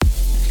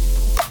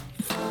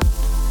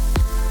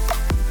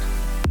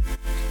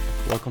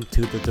Welcome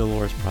to the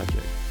Dolores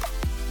Project,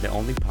 the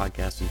only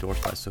podcast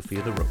endorsed by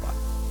Sophia the Robot.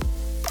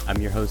 I'm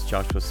your host,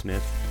 Joshua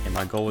Smith, and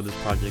my goal with this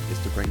project is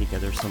to bring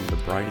together some of the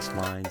brightest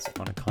minds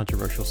on a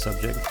controversial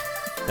subject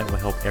that will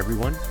help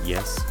everyone,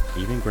 yes,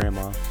 even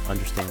grandma,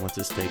 understand what's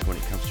at stake when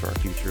it comes to our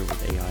future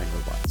with AI and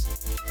robots.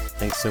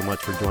 Thanks so much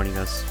for joining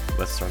us.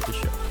 Let's start the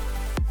show.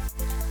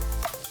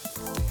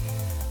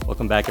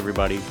 Welcome back,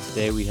 everybody.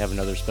 Today we have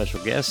another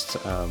special guest,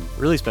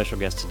 really special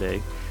guest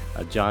today,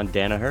 John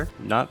Danaher,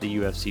 not the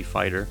UFC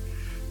fighter,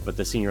 but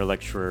the senior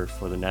lecturer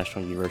for the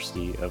National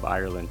University of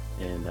Ireland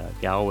in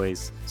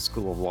Galway's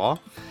School of Law.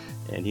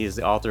 And he is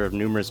the author of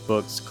numerous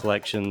books,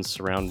 collections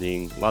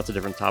surrounding lots of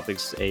different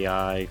topics,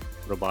 AI,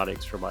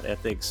 robotics, robot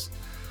ethics,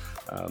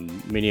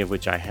 many of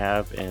which I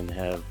have and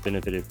have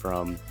benefited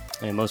from.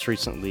 And most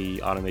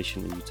recently,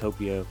 Automation in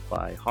Utopia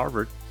by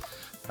Harvard.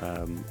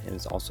 And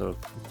it's also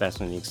a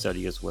fascinating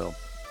study as well.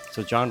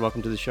 So, John,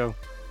 welcome to the show.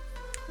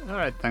 All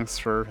right, thanks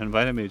for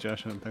inviting me,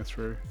 Josh, and thanks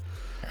for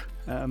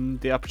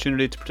the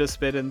opportunity to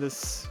participate in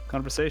this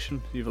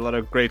conversation. You have a lot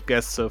of great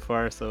guests so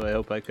far, so I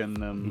hope I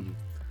can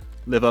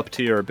live up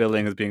to your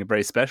billing as being a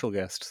very special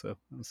guest. So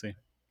we'll see.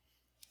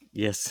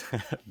 Yes,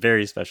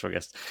 very special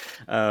guest.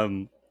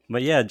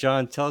 But yeah,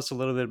 John, tell us a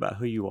little bit about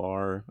who you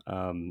are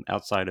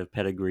outside of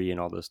pedigree and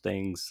all those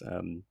things.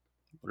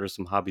 What are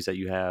some hobbies that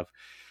you have?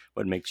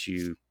 What makes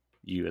you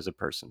you as a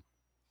person?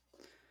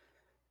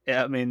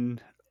 Yeah, I mean,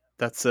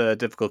 that's a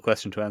difficult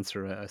question to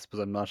answer. I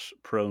suppose I'm not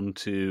prone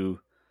to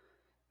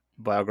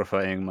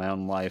biographying my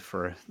own life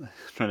or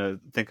trying to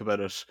think about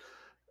it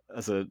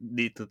as a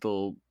neat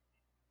little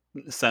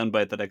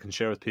soundbite that I can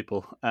share with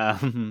people.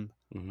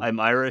 Mm-hmm. I'm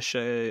Irish.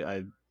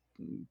 I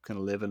kind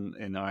of live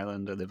in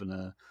Ireland. I live in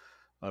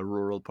a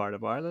rural part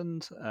of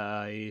Ireland.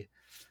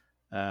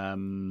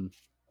 Um,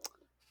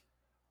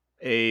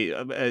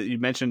 you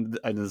mentioned,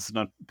 and this is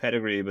not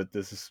pedigree, but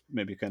this is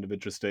maybe kind of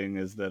interesting,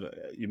 is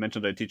that you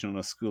mentioned I teach in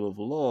a school of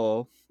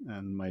law,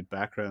 and my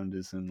background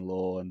is in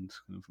law and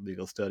kind of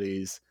legal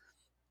studies.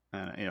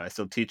 I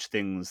still teach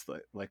things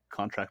like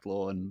contract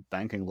law and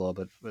banking law,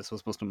 but I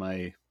suppose most of my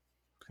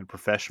kind of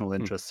professional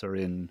interests are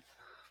in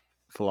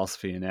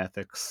philosophy and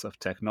ethics of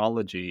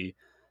technology.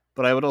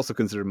 But I would also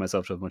consider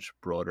myself to have a much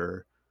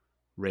broader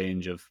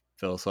range of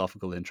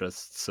philosophical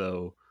interests.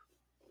 So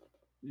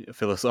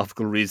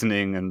philosophical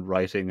reasoning and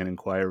writing and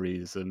inquiry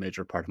is a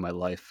major part of my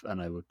life,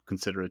 and I would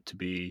consider it to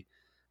be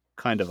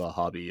kind of a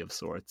hobby of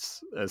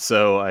sorts.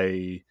 So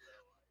I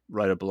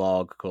write a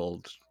blog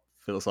called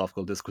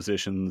Philosophical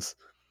Disquisitions,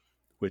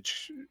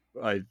 which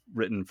I've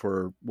written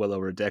for well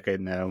over a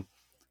decade now,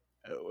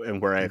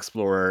 and where I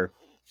explore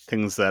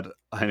things that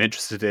I'm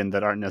interested in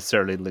that aren't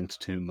necessarily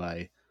linked to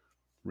my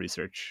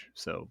research.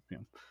 So,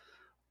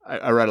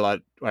 I read a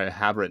lot. I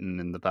have written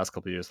in the past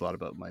couple of years a lot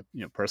about my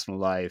personal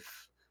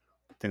life,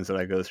 things that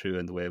I go through,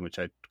 and the way in which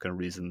I kind of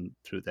reason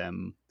through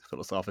them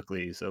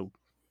philosophically. So,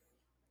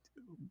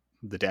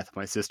 the death of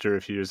my sister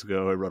a few years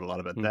ago, I wrote a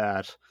lot about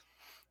that,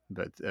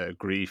 about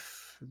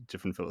grief,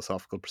 different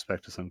philosophical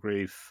perspectives on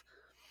grief.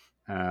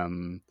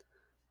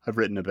 I've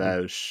written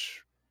about,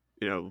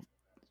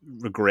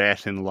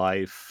 regret in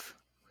life,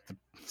 the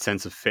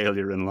sense of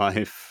failure in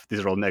life.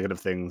 These are all negative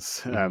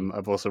things.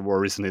 I've also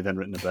more recently then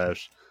written about,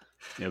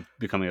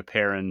 becoming a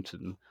parent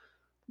and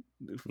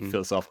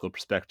philosophical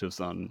perspectives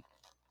on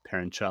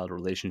parent-child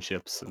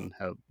relationships and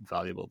how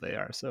valuable they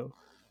are. So,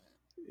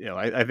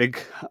 I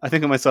think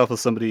of myself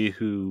as somebody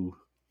who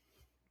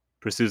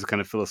pursues a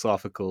kind of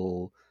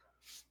philosophical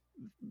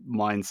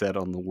mindset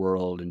on the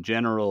world in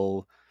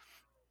general,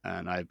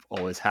 and I've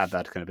always had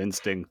that kind of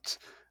instinct,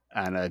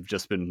 and I've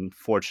just been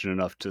fortunate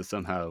enough to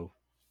somehow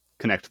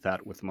connect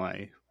that with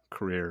my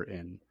career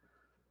in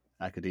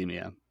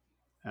academia.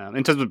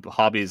 In terms of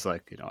hobbies,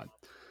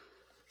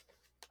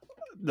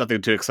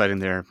 nothing too exciting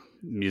there.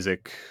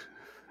 Music,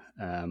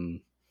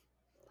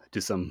 do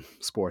some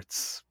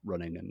sports,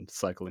 running and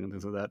cycling and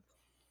things like that.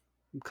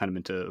 I'm kind of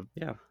into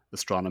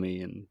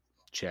astronomy and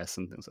chess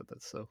and things like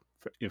that. So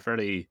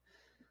fairly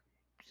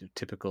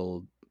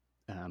typical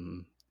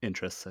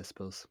interests, I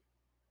suppose.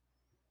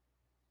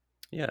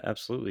 Yeah,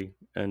 absolutely.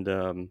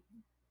 And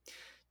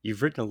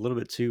you've written a little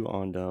bit too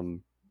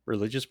on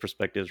religious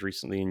perspectives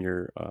recently in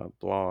your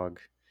blog.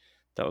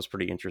 That was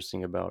pretty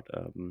interesting about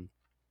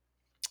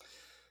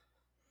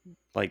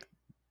like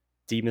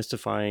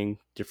demystifying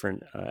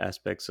different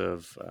aspects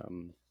of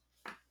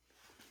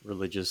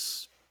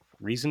religious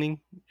reasoning.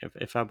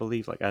 If I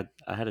believe, like I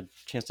had a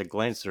chance to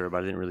glance through it, but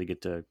I didn't really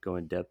get to go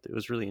in depth. It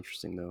was really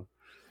interesting though.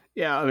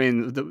 Yeah, I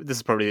mean, this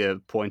is probably a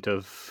point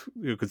of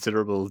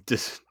considerable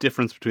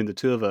difference between the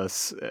two of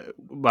us. A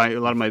lot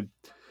of my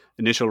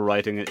initial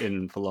writing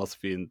in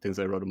philosophy and things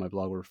I wrote in my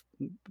blog were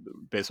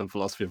based on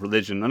philosophy of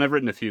religion, and I've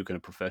written a few kind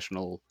of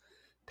professional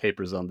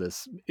papers on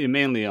this,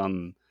 mainly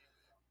on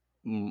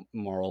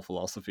moral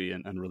philosophy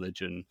and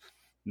religion,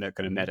 that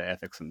kind of meta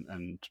ethics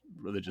and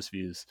religious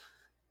views.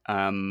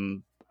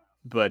 Um,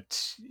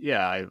 but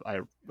yeah,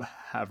 I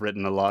have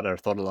written a lot or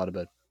thought a lot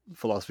about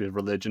philosophy of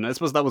religion. I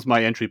suppose that was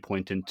my entry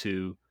point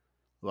into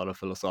a lot of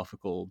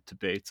philosophical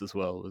debates as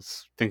well,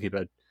 was thinking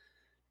about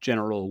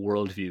general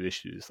worldview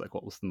issues, like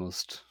what was the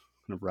most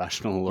kind of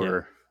rational Yeah.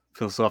 or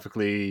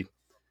philosophically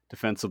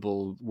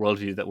defensible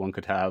worldview that one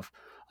could have.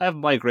 I have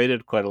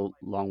migrated quite a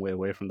long way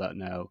away from that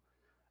now.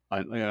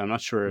 I'm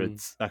not sure Mm-hmm.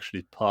 it's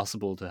actually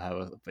possible to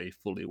have a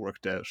fully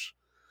worked out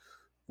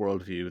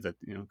worldview that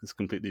is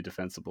completely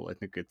defensible. I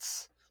think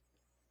it's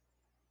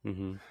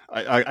Mm-hmm.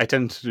 I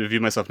tend to view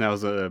myself now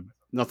as a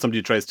not somebody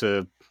who tries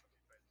to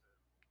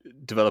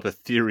develop a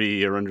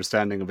theory or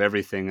understanding of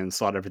everything and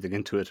slot everything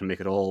into it and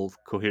make it all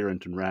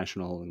coherent and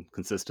rational and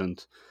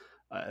consistent.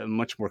 I'm a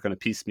much more kind of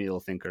piecemeal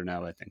thinker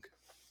now, I think.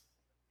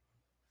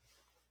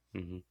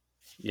 Mm-hmm.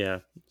 Yeah.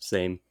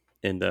 Same.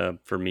 And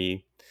for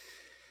me,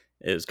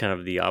 it was kind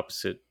of the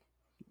opposite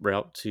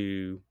route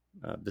to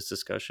this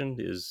discussion.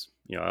 Is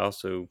I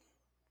also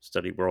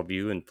study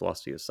worldview and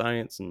philosophy of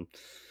science, and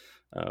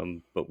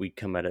but we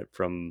come at it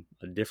from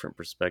a different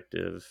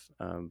perspective,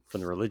 from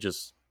the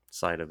religious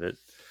side of it.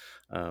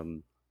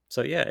 Um,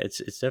 so yeah, it's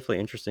definitely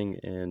interesting,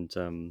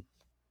 and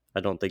I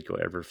don't think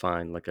you'll ever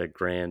find like a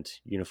grand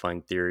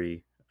unifying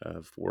theory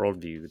of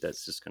worldview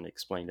that's just going to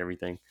explain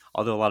everything.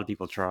 Although a lot of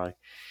people try,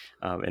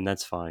 and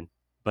that's fine.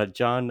 But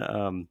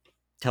John,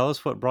 tell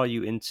us what brought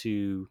you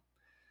into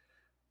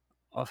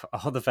of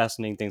all the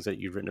fascinating things that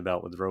you've written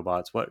about with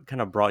robots. What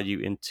kind of brought you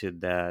into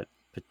that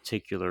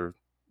particular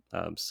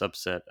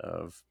subset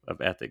of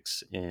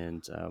ethics,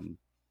 and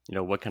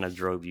what kind of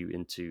drove you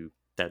into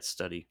that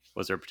study?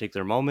 Was there a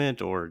particular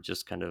moment, or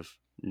just kind of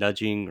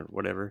nudging, or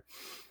whatever?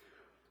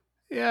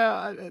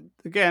 Yeah,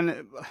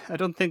 again, I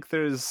don't think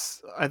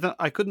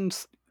I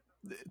couldn't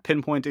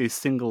pinpoint a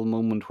single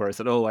moment where I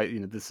said, "Oh,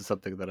 this is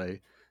something that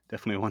I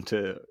definitely want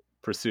to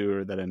pursue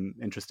or that I'm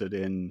interested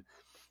in."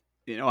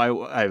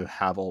 I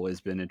have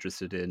always been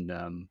interested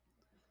in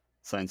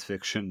science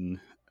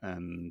fiction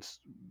and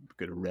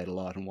could have read a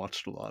lot and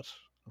watched a lot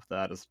of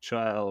that as a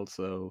child.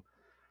 So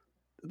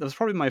that was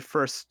probably my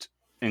first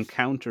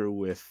encounter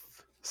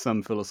with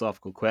some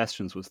philosophical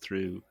questions was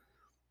through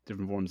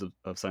different forms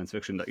of science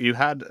fiction. You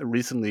had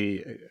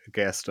recently a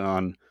guest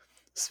on,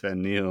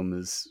 Sven Neum,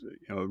 is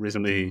Mm-hmm.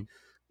 reasonably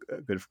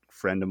a good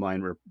friend of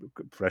mine. We're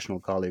professional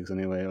colleagues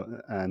anyway,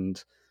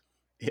 and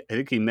I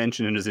think he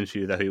mentioned in his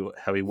interview that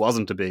how he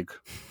wasn't a big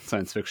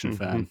science fiction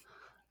Mm-hmm. fan.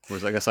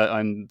 Whereas I guess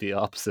I'm the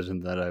opposite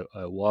in that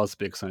I was a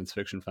big science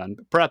fiction fan.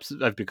 Perhaps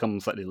I've become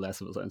slightly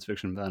less of a science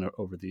fiction fan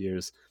over the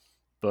years.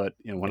 But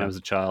when I Yeah. was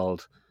a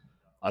child,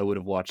 I would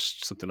have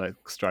watched something like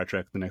Star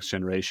Trek: The Next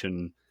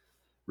Generation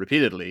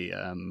repeatedly.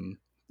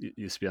 It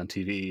used to be on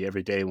TV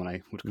every day when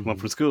I would come up Mm-hmm.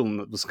 from school,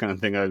 and it was the kind of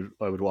thing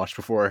I would watch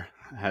before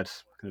I had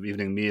kind of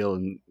evening meal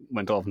and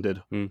went off and did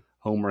Mm-hmm.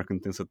 homework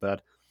and things like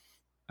that.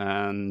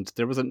 And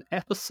there was an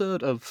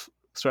episode of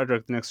Star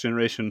Trek: The Next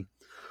Generation,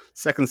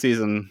 second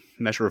season,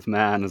 Measure of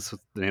Man is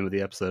the name of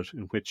the episode,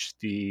 in which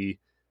the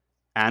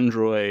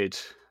android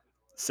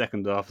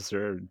second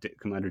officer,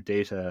 Commander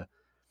Data,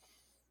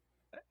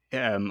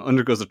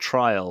 undergoes a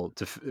trial.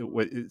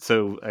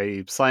 So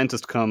a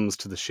scientist comes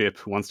to the ship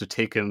who wants to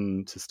take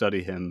him to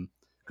study him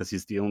because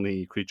he's the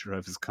only creature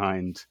of his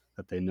kind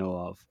that they know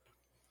of.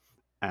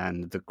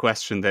 And the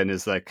question then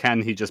is like,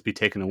 can he just be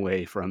taken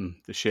away from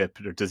the ship,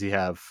 or does he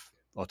have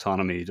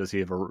autonomy? Does he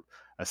have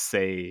a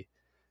say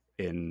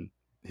in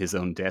his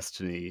own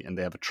destiny? And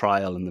they have a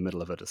trial in the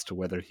middle of it as to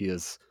whether he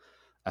is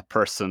a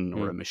person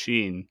or a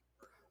machine.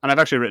 And I've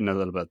actually written a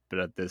little bit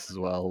about this as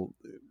well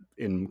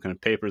in kind of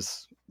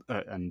papers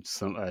and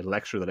some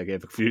lecture that I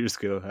gave a few years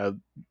ago.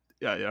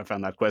 I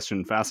found that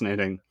question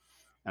fascinating,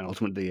 and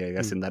ultimately, I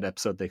guess Mm-hmm. in that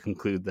episode they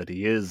conclude that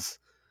he is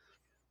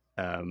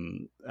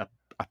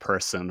a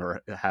person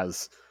or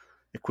has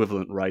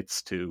equivalent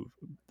rights to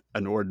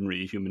an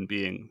ordinary human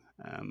being.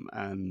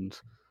 And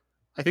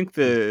I think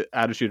the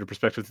attitude or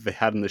perspective that they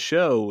had in the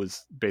show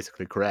was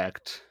basically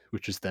correct,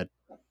 which is that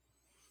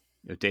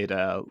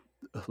Data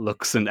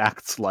looks and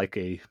acts like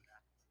a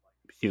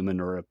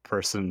human or a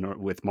person or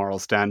with moral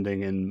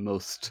standing in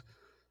most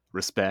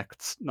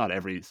respects, not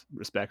every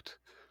respect.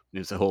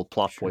 There's a whole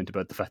plot Sure. point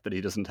about the fact that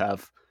he doesn't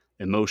have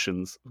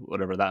emotions,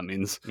 whatever that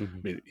means. Mm-hmm.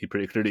 I mean, he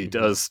pretty clearly Mm-hmm.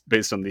 does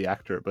based on the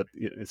actor, but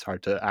it's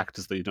hard to act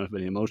as though you don't have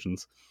any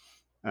emotions.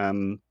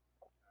 Um,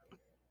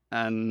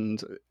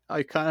 and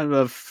I kind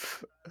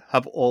of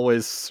have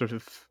always sort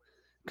of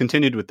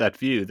continued with that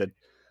view that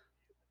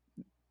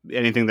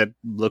anything that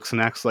looks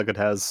and acts like it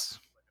has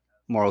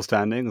moral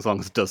standing, as long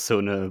as it does so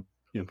in a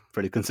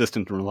pretty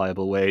consistent and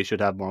reliable way,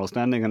 should have moral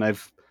standing. And I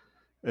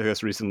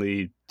guess,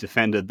 recently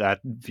defended that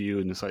view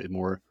in a slightly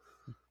more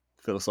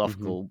Mm-hmm.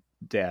 philosophical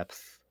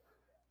depth.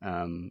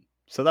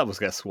 So that was,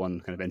 I guess,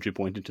 one kind of entry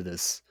point into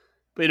this.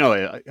 But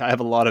I have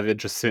a lot of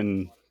interest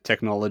in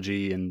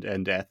technology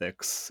and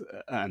ethics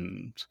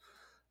and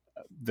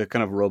the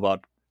kind of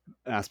robot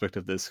aspect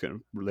of this, kind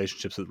of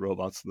relationships with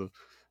robots, the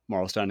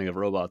moral standing of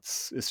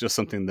robots. It's just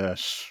something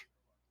that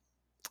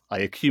I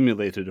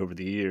accumulated over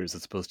the years,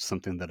 as opposed to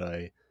something that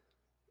I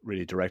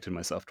really directed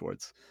myself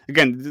towards.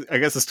 Again, I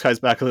guess this ties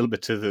back a little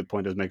bit to the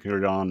point I was making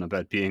earlier on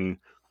about being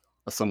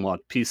a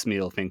somewhat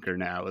piecemeal thinker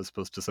now, as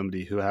opposed to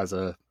somebody who has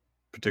a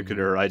Mm-hmm.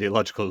 particular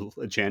ideological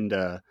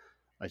agenda.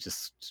 I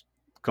just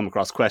come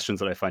across questions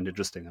that I find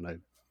interesting, and I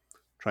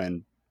try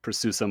and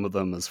pursue some of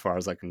them as far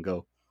as I can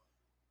go.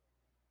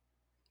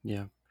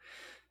 Yeah.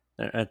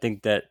 I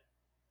think that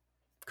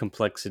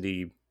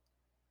complexity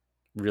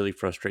really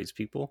frustrates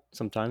people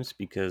sometimes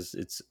because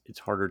it's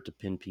harder to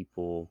pin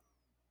people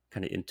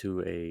kind of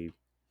into a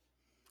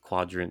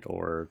quadrant,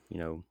 or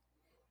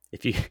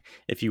if you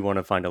if you want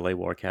to find a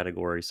label or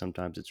category,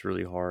 sometimes it's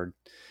really hard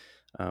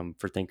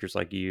for thinkers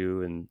like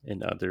you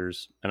and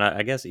others, and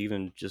I guess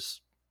even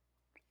just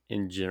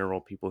in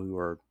general people who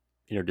are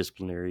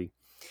interdisciplinary.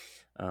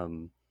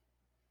 um,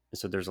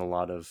 so there's a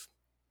lot of,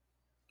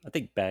 I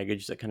think,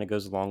 baggage that kind of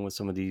goes along with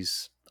some of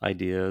these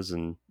ideas,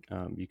 and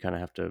you kind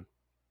of have to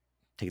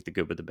take the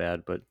good with the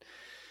bad. But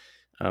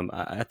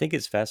I think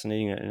it's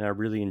fascinating, and I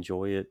really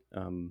enjoy it,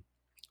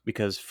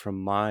 because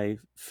from my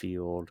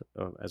field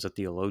as a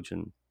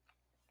theologian,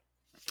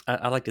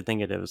 I like to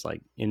think of it as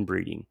like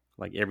inbreeding.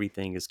 Like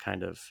everything is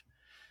kind of,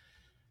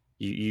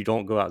 you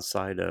don't go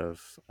outside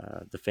of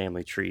the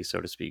family tree,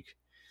 so to speak.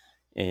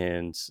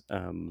 And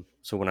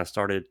so when I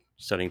started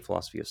studying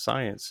philosophy of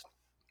science,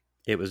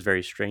 it was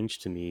very strange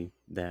to me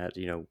that,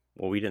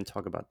 well, we didn't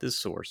talk about this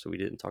source, so we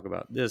didn't talk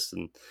about this.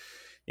 And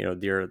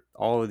there are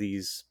all of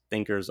these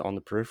thinkers on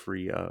the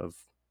periphery of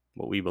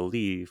what we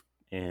believe,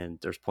 and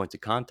there's points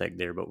of contact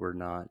there, but we're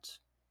not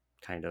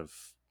kind of,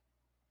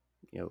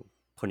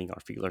 putting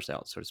our feelers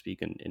out, so to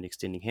speak, and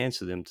extending hands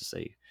to them to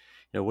say,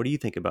 what do you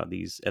think about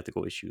these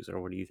ethical issues, or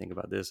what do you think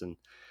about this? And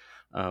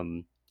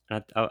um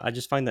I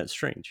just find that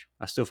strange.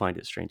 I still find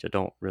it strange. I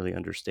don't really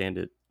understand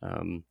it,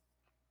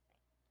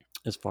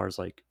 as far as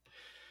like,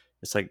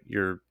 it's like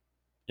you're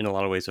in a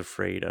lot of ways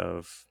afraid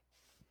of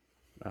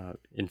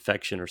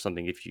infection or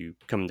something if you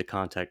come into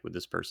contact with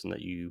this person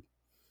that you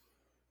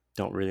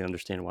don't really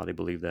understand why they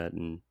believe that,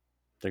 and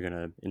they're going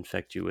to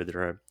infect you with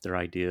their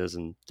ideas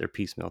and their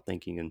piecemeal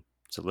thinking, and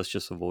so let's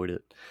just avoid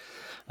it.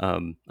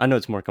 I know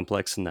it's more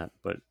complex than that,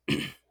 but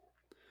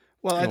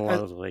Well, in a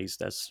lot of ways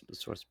that's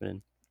what it's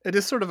been. it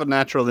is sort of a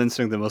natural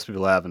instinct that most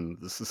people have, and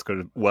this is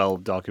kind of well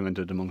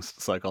documented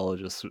amongst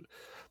psychologists,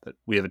 that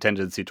we have a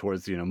tendency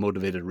towards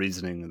motivated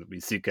reasoning, and that we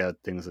seek out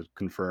things that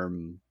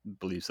confirm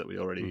beliefs that we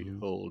already Hmm.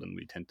 hold, and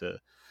we tend to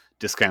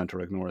discount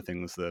or ignore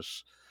things that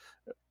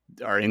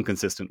are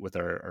inconsistent with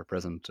our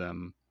present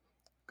kind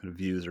of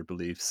views or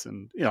beliefs.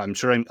 And I'm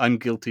sure I'm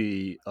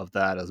guilty of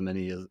that, as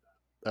many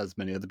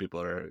other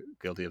people are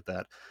guilty of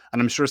that.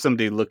 And I'm sure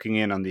somebody looking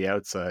in on the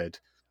outside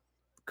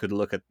could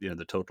look at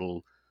the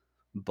total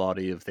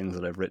body of things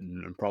that I've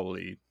written and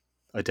probably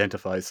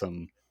identify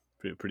some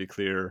pretty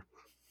clear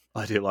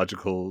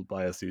ideological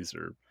biases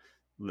or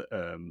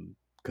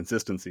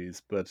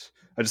consistencies. But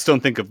I just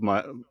don't think of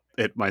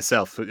it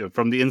myself.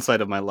 From the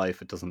inside of my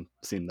life, it doesn't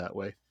seem that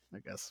way, I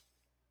guess.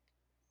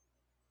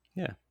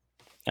 Yeah,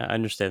 I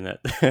understand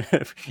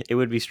that. It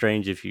would be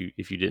strange if you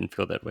didn't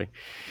feel that way.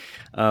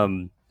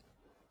 um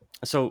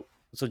so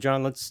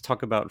John, let's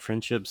talk about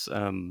friendships.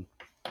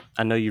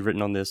 I know you've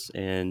written on this,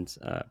 and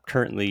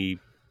currently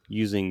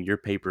using your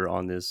paper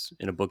on this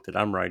in a book that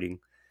I'm writing,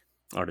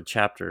 or a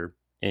chapter.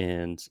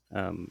 And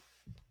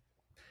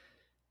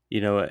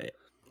you know,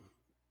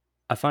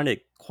 I find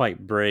it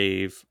quite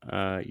brave,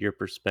 your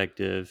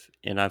perspective,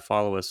 and I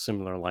follow a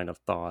similar line of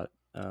thought,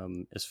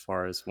 as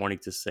far as wanting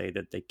to say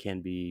that they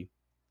can be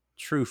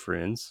true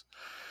friends,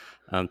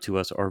 to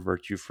us, or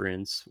virtue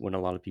friends, when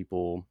a lot of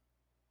people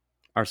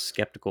are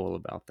skeptical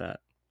about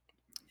that.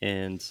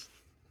 And So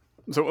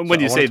so when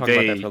I you want to say talk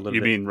about that they, for a little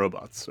you bit. mean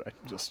robots, right?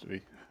 Just to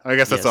be, I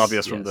guess that's Yes,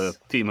 obvious from the yes.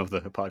 theme of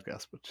the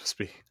podcast, but just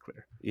be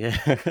clear.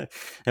 Yeah.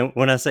 And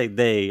when I say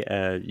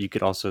they, you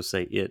could also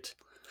say it.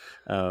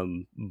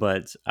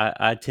 But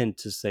I tend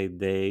to say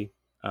they,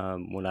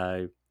 when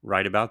I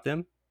write about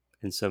them.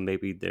 And so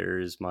maybe there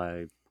is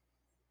my,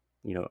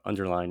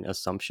 underlying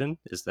assumption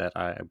is that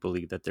I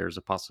believe that there's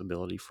a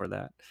possibility for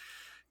that.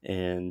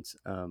 And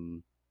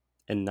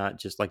not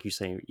just like you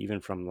say, even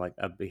from like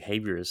a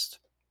behaviorist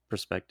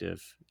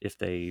perspective, if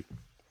they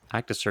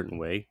act a certain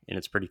way and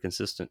it's pretty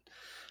consistent,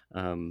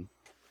 um,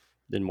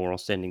 then moral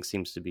standing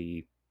seems to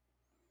be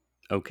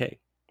okay.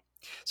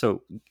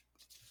 So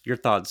your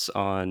thoughts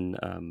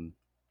on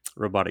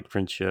robotic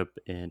friendship,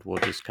 and we'll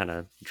just kind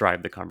of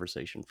drive the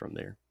conversation from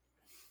there.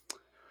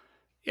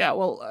 Yeah,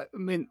 well, I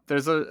mean,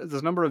 there's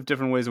a number of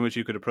different ways in which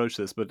you could approach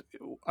this, but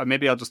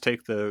maybe I'll just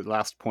take the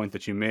last point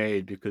that you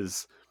made,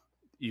 because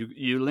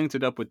you linked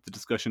it up with the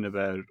discussion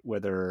about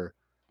whether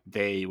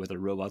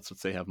robots,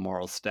 let's say, have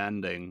moral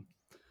standing,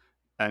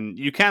 and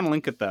you can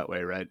link it that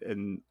way, right?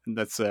 And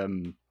that's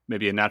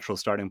maybe a natural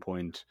starting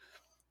point.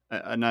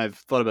 And I've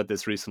thought about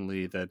this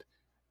recently, that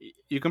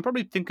you can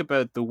probably think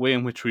about the way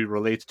in which we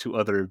relate to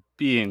other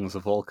beings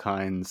of all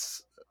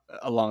kinds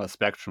along a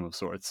spectrum of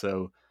sorts.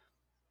 So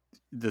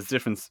there's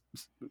different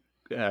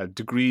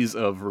degrees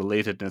of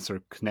relatedness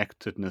or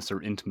connectedness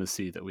or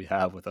intimacy that we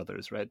have with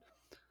others, right?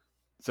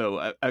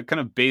 So a kind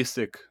of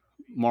basic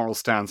moral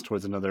stance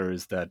towards another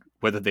is that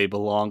whether they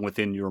belong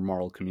within your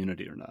moral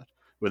community or not,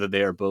 whether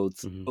they are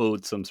both Hmm.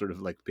 owed some sort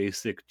of like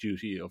basic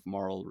duty of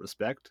moral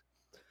respect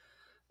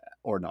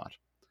or not.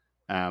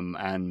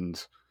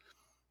 And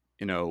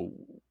you know,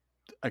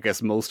 I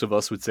guess most of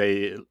us would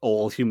say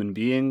all human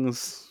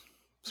beings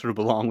sort of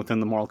belong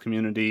within the moral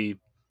community.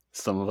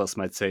 Some of us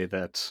might say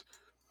that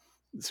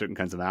certain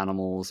kinds of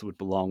animals would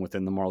belong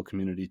within the moral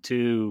community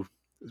too.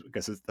 I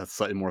guess that's a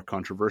slightly more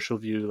controversial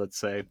view, let's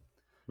say.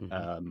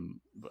 Hmm.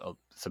 Well,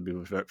 some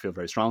people feel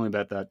very strongly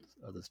about that,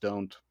 others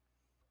don't.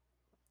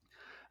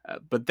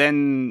 But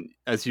then,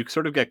 as you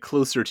sort of get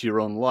closer to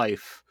your own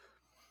life,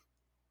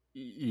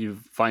 you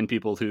find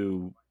people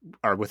who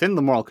are within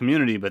the moral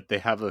community, but they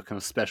have a kind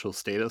of special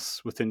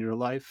status within your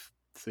life.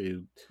 So,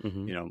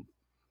 Hmm. you know,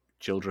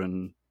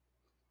 children,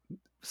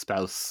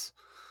 spouse,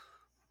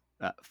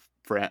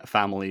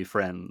 family,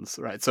 friends,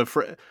 right? So,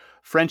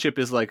 friendship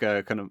is like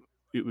a kind of,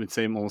 you would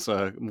say, almost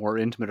a more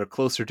intimate or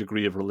closer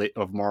degree of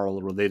of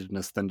moral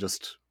relatedness than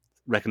just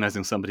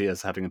recognizing somebody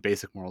as having a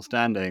basic moral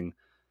standing.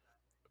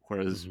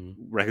 Whereas Hmm.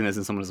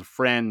 recognizing someone as a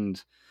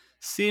friend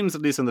seems,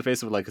 at least on the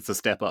face of it, like it's a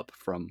step up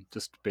from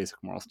just basic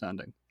moral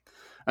standing.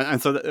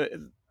 And so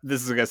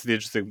this is, I guess, the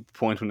interesting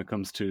point when it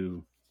comes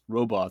to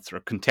robots or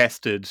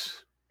contested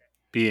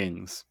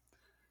beings.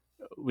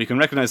 We can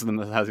recognize them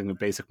as having a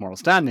basic moral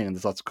standing, and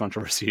there's lots of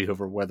controversy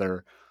over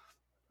whether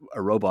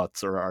a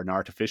robots or an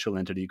artificial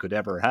entity could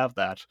ever have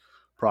that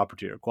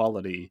property or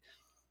quality.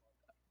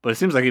 But it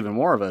seems like even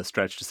more of a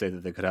stretch to say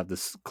that they could have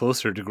this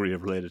closer degree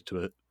of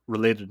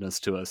relatedness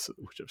to us,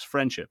 which is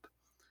friendship.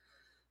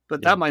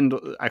 But Yeah. that might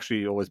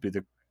actually always be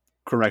the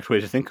correct way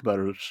to think about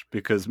it,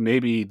 because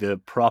maybe the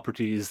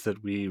properties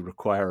that we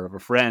require of a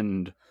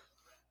friend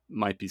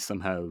might be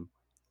somehow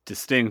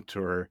distinct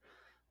or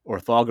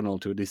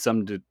orthogonal to at least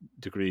some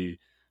degree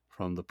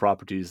from the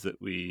properties that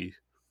we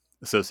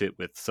associate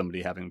with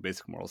somebody having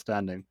basic moral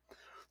standing.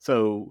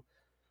 So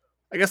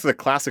I guess the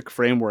classic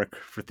framework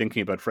for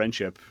thinking about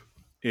friendship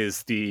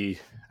is the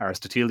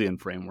Aristotelian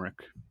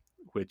framework,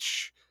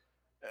 which,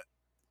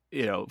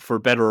 for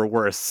better or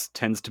worse,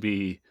 tends to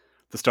be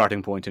the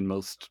starting point in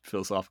most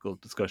philosophical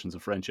discussions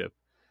of friendship.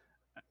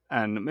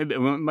 And maybe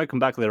we might come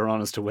back later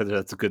on as to whether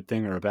that's a good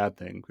thing or a bad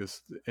thing,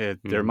 because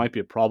there Hmm. might be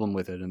a problem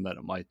with it in that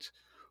it might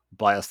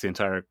bias the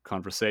entire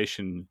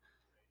conversation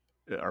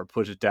or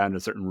put it down a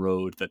certain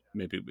road that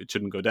maybe it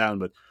shouldn't go down.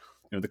 But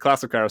the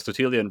classic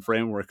Aristotelian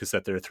framework is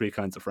that there are three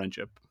kinds of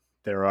friendship.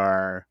 There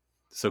are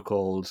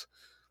so-called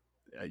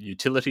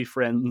utility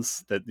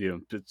friends, that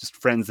just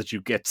friends that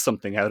you get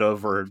something out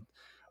of, or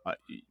uh,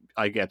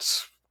 I get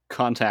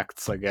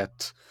contacts, I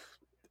get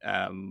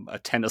a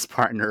tennis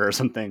partner or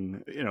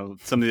something,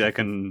 somebody I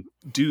can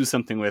do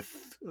something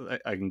with.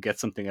 I can get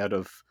something out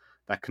of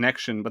that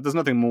connection, but there's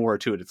nothing more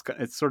to it.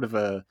 It's sort of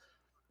a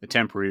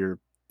temporary or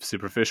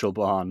superficial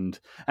bond,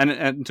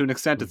 and to an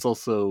extent, it's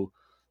also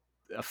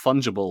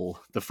fungible.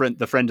 The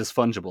friend is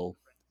fungible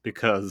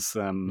because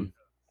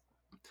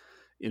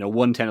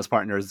one tennis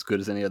partner is as good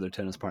as any other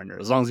tennis partner.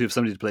 As long as you have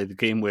somebody to play the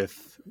game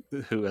with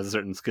who has a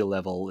certain skill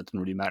level, it doesn't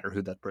really matter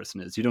who that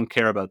person is. You don't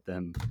care about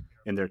them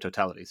in their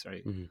totality.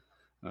 Sorry, Hmm.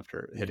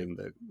 after Yeah. hitting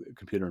the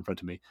computer in front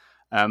of me.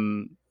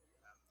 Um,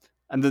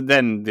 and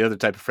then the other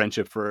type of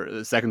friendship, for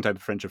the second type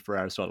of friendship for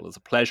Aristotle, is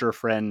a pleasure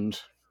friend.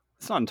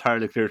 It's not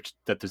entirely clear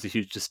that there's a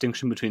huge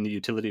distinction between the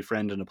utility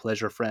friend and a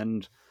pleasure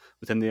friend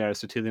within the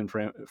Aristotelian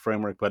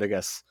framework, but I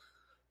guess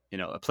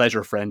a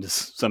pleasure friend is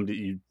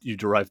somebody you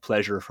derive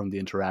pleasure from the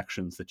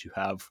interactions that you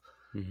have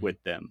Hmm.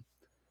 with them.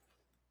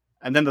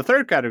 And then the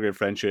third category of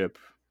friendship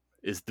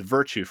is the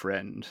virtue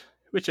friend,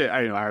 which Hmm.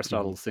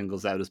 Aristotle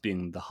singles out as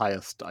being the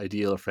highest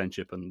ideal of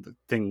friendship and the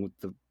thing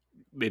that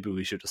maybe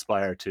we should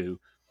aspire to.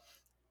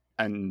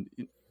 And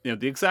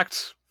the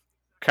exact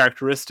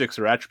characteristics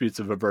or attributes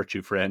of a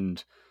virtue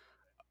friend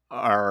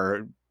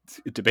are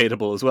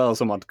debatable as well,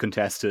 somewhat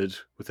contested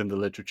within the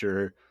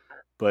literature.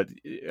 But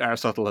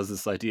Aristotle has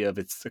this idea of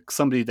it's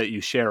somebody that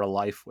you share a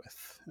life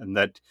with, and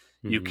that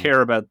you Hmm.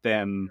 care about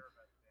them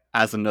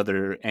as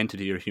another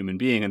entity or human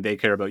being, and they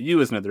care about you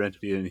as another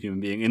entity and a human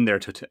being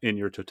in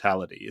your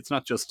totality. It's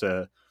not just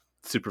a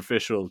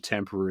superficial,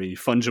 temporary,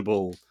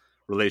 fungible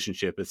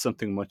relationship. It's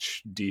something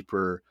much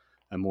deeper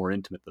and more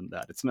intimate than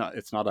that. It's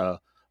not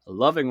a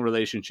loving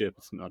relationship.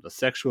 It's not a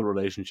sexual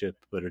relationship,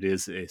 but it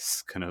is a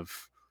kind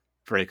of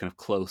very kind of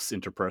close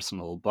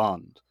interpersonal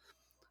bond.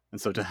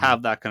 And so to Hmm.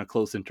 have that kind of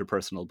close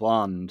interpersonal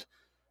bond,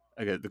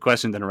 okay, the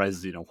question then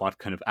arises, what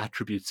kind of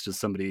attributes does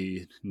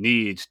somebody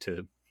need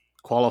to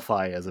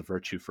qualify as a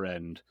virtue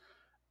friend?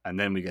 And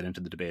then we get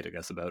into the debate, I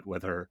guess, about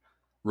whether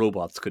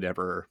robots could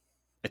ever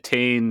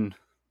attain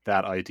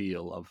that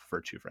ideal of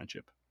virtue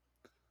friendship.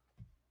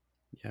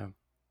 Yeah.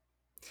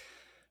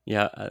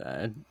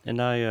 Yeah.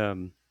 And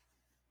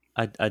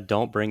I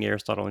don't bring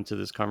Aristotle into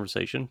this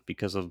conversation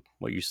because of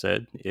what you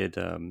said.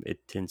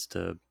 It tends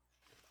to,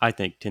 I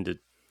think, tend to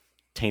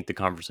taint the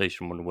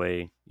conversation one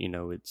way.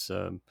 It's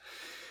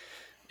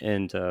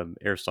and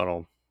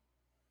Aristotle,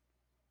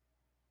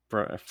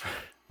 for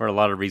for a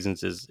lot of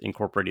reasons, is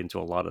incorporated into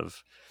a lot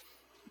of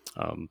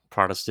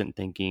Protestant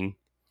thinking.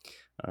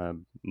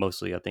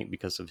 Mostly, I think,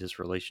 because of his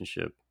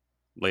relationship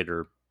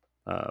later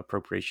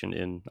appropriation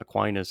in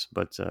Aquinas.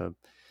 But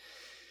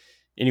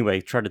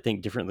anyway, try to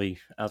think differently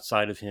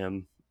outside of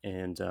him.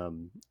 and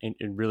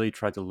really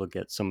tried to look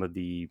at some of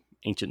the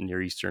ancient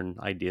Near Eastern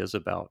ideas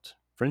about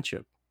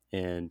friendship.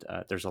 And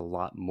there's a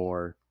lot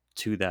more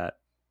to that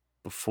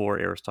before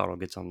Aristotle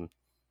gets on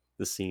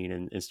the scene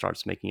and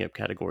starts making up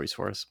categories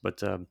for us.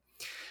 But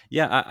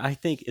yeah, I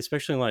think,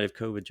 especially in light of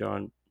COVID,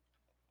 John,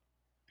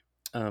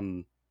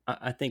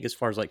 I think as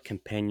far as like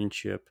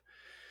companionship,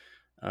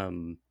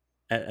 um,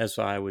 as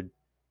I would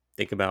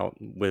think about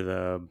with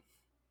a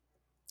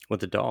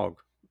dog,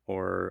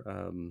 or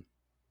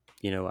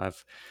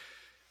I've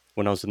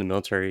when I was in the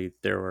military,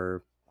 there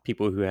were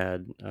people who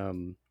had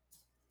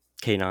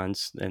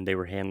canines and they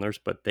were handlers,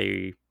 but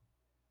they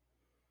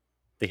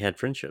had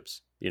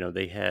friendships.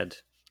 They had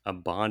a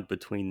bond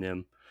between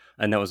them,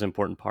 and that was an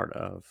important part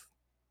of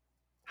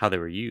how they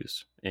were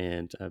used.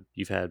 And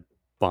you've had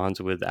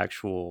bonds with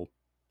actual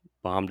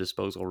bomb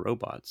disposal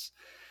robots,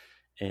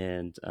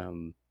 and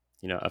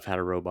I've had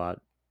a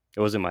robot.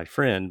 It wasn't my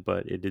friend,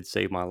 but it did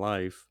save my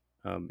life.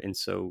 And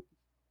so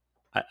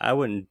I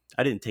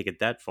didn't take it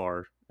that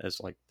far as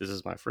like this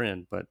is my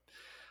friend, but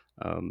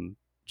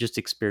just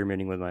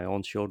experimenting with my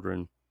own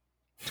children,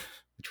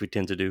 which we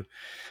tend to do.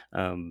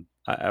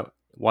 I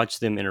watch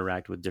them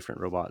interact with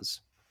different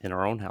robots in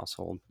our own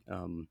household,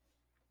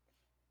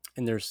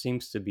 and there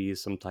seems to be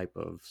some type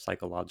of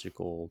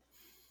psychological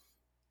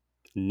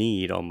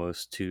need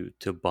almost to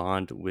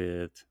bond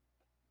with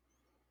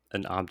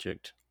an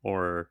object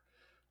or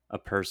a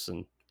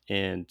person,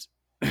 and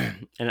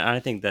and I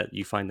think that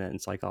you find that in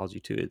psychology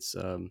too. It's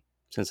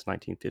since the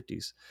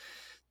 1950s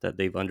that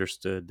they've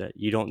understood that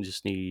you don't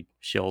just need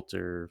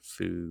shelter,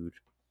 food,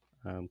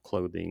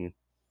 clothing,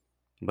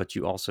 but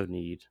you also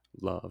need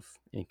love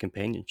and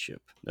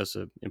companionship. That's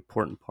an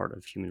important part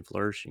of human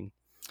flourishing.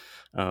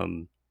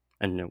 Um,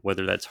 and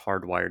whether that's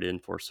hardwired in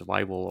for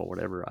survival or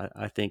whatever,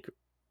 I think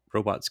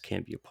robots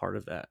can be a part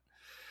of that.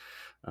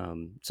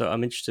 So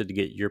I'm interested to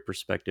get your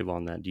perspective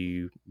on that. Do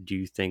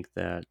you think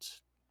that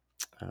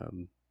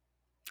um,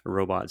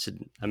 robots?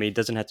 I mean, it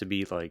doesn't have to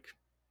be like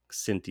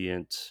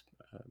sentient,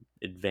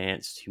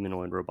 advanced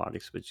humanoid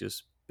robotics, but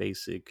just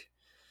basic.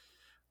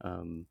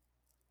 Um,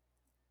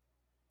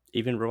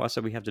 Even robots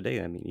that we have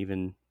today. I mean,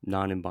 even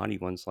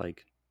non-embodied ones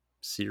like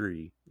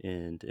Siri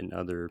and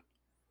other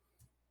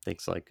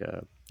things like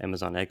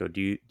Amazon Echo.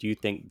 Do you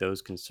think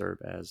those can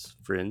serve as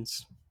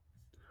friends?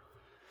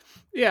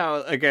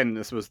 Yeah, again,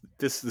 this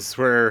is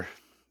where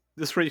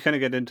you kind of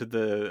get into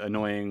the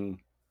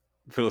annoying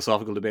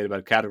philosophical debate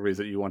about categories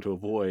that you want to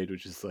avoid,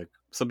 which is like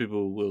some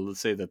people will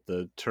say that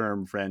the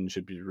term friend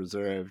should be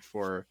reserved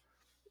for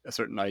a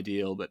certain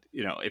ideal, but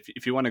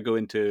if you want to go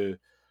into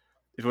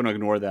if you want to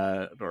ignore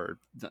that or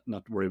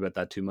not worry about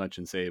that too much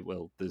and say,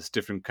 well, there's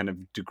different kind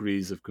of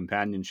degrees of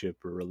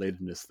companionship or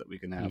relatedness that we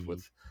can have Hmm.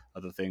 with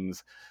other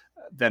things,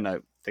 then I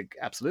think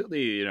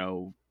absolutely,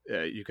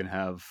 you can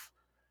have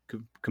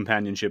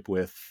companionship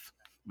with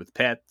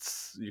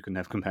pets. You can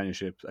have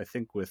companionship, I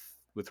think, with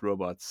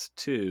robots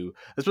too.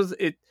 I suppose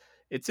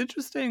it's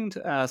interesting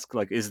to ask,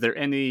 like, is there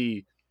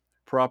any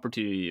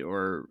property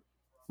or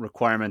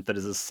requirement that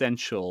is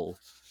essential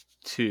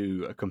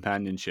to a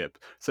companionship?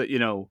 So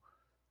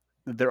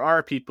there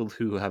are people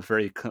who have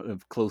very kind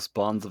of close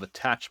bonds of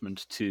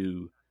attachment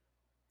to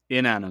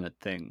inanimate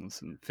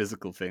things and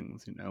physical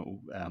things.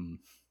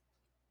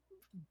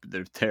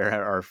 There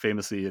are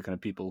famously kind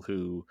of people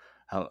who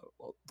have,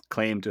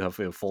 claim to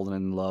have fallen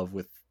in love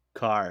with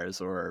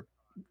cars or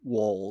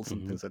walls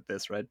and Hmm. things like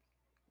this, right?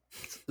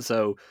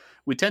 So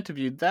we tend to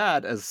view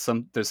that as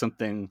there's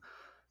something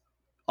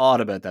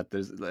odd about that.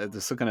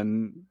 There's some kind of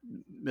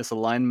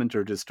misalignment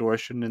or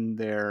distortion in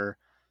their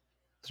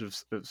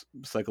sort of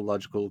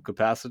psychological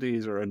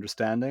capacities or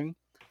understanding.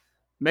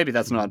 Maybe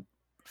that's Hmm. not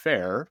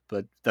fair,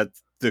 but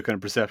that's the kind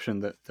of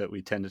perception that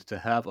we tended to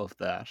have of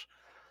that.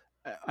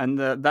 And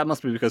that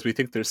must be because we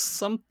think there's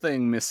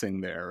something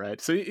missing there,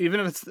 right? So even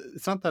if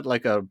it's not that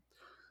like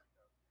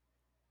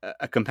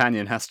a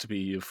companion has to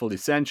be fully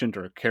sentient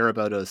or care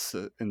about us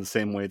in the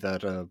same way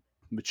that a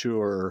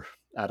mature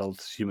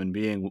adult human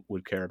being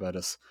would care about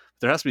us.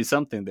 There has to be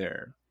something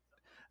there.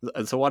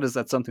 And so what is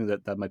that something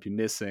that might be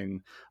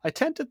missing? I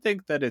tend to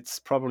think that it's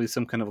probably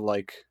some kind of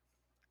like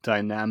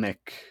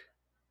dynamic,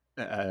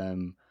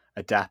 um,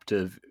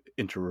 adaptive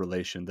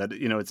interrelation. That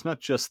it's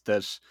not just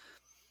that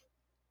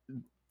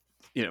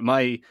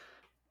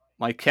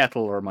my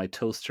kettle or my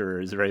toaster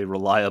is very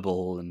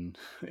reliable, and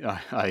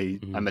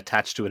I'm Hmm.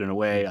 attached to it in a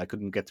way I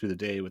couldn't get through the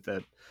day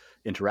without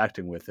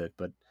interacting with it.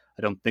 But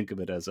I don't think of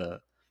it as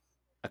a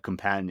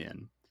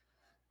companion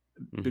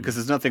because Hmm.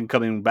 there's nothing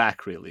coming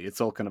back really.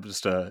 It's all kind of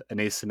just an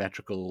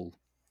asymmetrical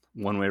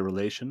one way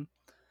relation.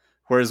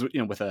 Whereas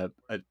with a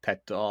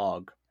pet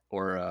dog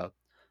or a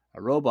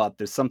robot,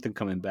 there's something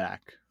coming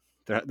back.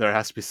 There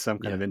has to be some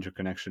kind of Yeah.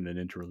 interconnection and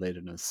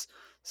interrelatedness.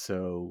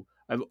 So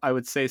I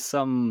would say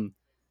some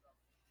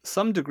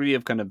degree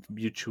of kind of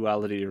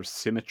mutuality or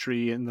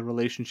symmetry in the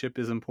relationship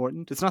is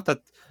important. It's not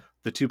that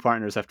the two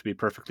partners have to be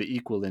perfectly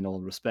equal in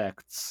all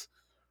respects,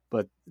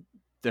 but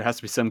there has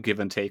to be some give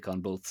and take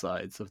on both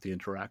sides of the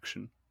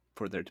interaction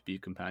for there to be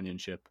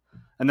companionship.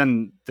 And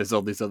then there's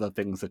all these other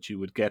things that you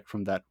would get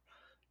from that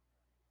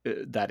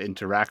that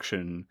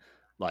interaction,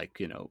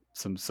 like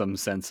some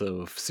sense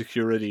of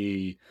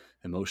security,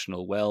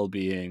 emotional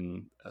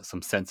well-being,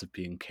 some sense of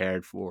being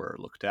cared for,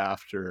 looked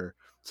after.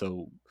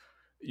 So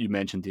you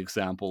mentioned the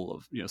example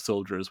of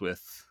soldiers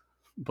with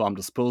bomb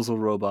disposal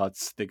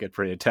robots. They get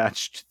very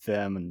attached to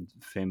them and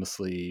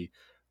famously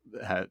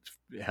had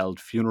held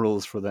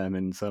funerals for them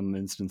in some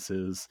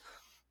instances.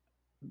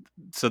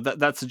 So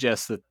that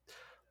suggests that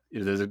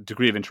there's a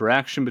degree of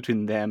interaction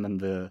between them and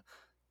the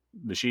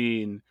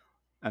machine,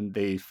 and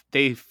they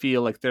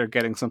feel like they're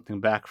getting something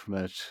back from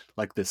it,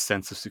 like this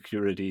sense of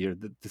security, or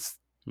that this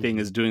thing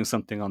Hmm. is doing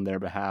something on their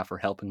behalf or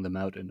helping them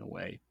out in a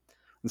way.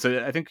 And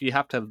so I think you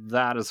have to have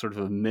that as sort of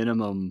a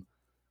minimum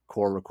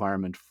core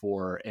requirement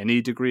for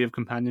any degree of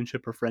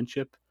companionship or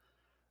friendship,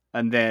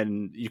 and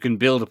then you can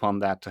build upon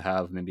that to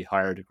have maybe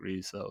higher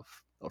degrees of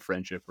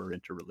friendship or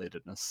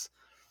interrelatedness.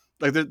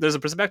 Like there's a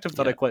perspective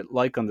that I Yeah. quite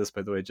like on this,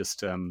 by the way, just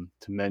to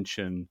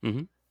mention,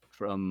 Hmm.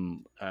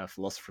 from a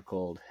philosopher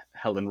called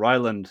Helen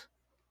Ryland,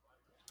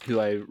 who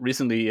I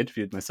recently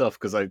interviewed myself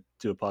because I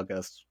do a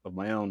podcast of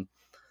my own,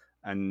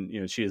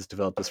 and she has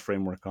developed this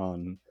framework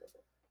on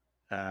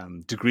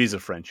degrees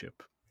of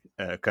friendship,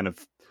 kind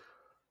of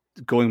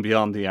going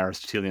beyond the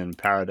Aristotelian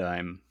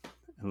paradigm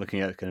and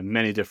looking at kind of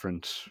many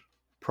different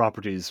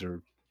properties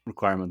or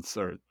requirements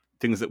or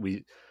things that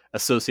we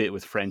associate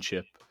with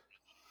friendship.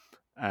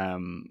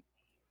 Um,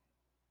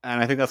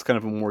 and I think that's kind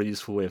of a more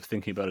useful way of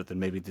thinking about it than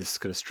maybe this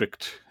kind of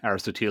strict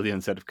Aristotelian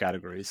set of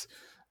categories.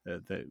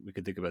 That we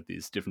could think about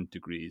these different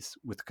degrees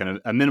with kind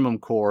of a minimum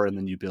core, and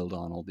then you build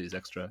on all these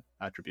extra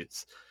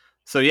attributes.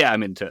 So yeah, I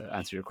mean, to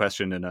answer your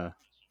question in a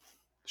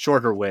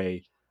shorter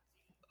way,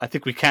 I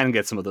think we can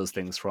get some of those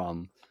things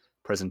from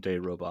present day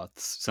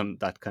robots, some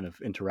that kind of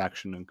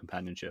interaction and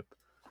companionship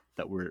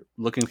that we're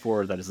looking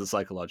for, that is a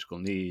psychological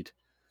need.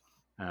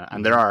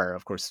 And there Hmm. are,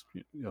 of course,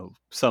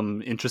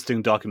 some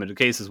interesting documented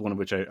cases. One of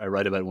which I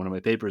write about in one of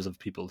my papers, of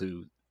people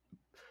who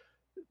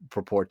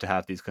purport to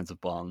have these kinds of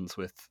bonds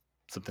with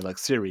something like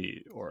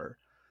Siri or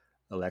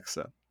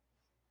Alexa.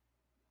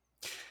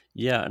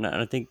 Yeah, and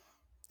I think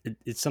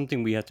it's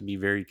something we have to be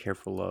very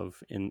careful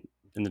of in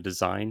the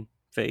design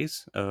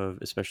phase of,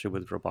 especially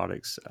with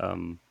robotics.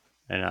 And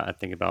I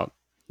think about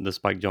the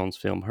Spike Jones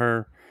film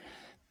Her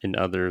and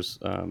others,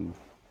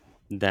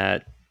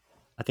 that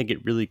I think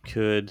it really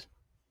could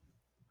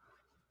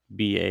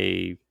be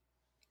a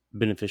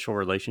beneficial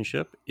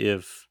relationship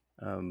if,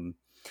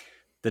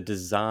 the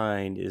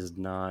design is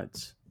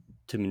not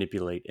to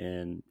manipulate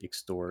and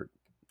extort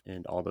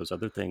and all those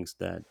other things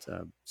that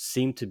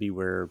seem to be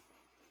where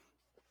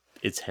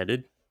it's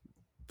headed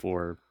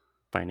for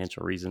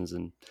financial reasons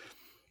and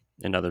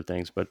other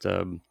things. But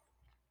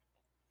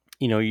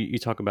you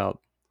talk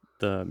about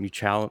the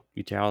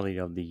mutuality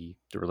of the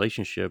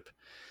relationship,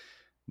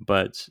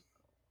 but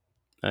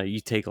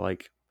you take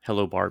like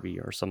Hello Barbie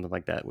or something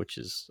like that, which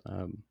is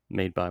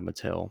made by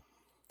Mattel.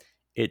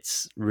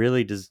 It's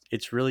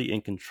really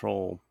in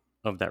control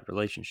of that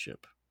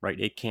relationship, right?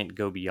 It can't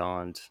go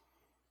beyond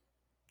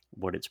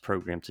what it's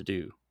programmed to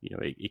do.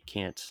 It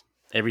can't.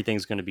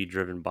 Everything's going to be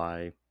driven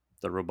by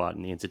the robot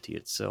and the entity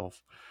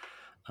itself.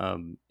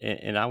 And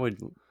I would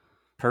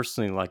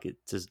personally like it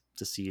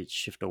to see it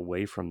shift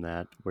away from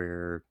that,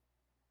 where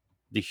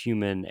the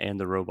human and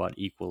the robot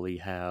equally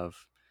have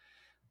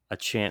a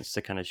chance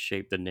to kind of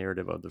shape the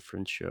narrative of the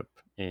friendship.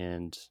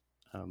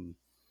 Um,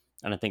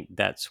 and I think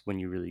that's when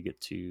you really get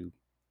to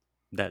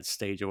that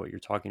stage of what you're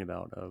talking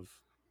about of,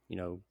 you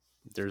know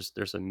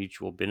there's a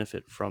mutual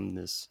benefit from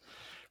this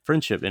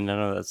friendship. And I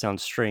know that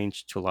sounds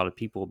strange to a lot of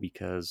people,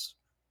 because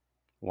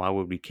why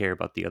would we care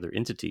about the other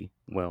entity?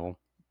 Well,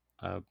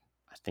 I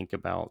think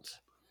about,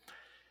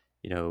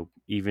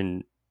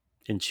 even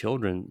in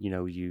children,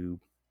 you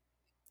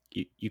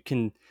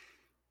can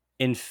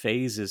in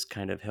phases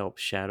kind of help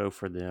shadow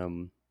for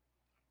them,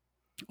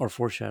 or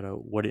foreshadow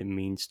what it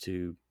means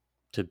to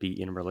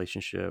be in a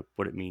relationship,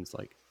 what it means,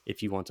 like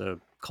if you want to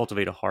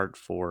cultivate a heart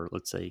for,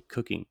 let's say,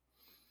 cooking.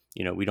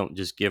 We don't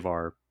just give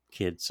our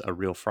kids a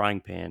real frying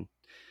pan,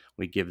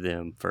 we give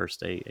them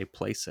first a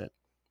play set.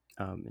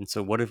 And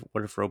so what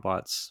if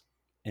robots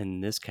in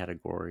this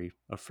category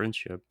of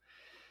friendship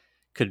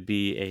could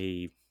be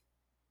a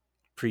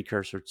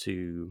precursor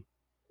to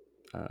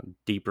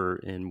deeper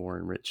and more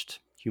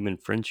enriched human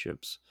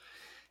friendships?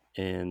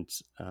 And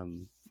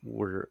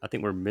I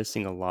think we're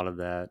missing a lot of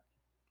that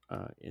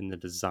in the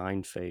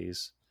design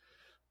phase,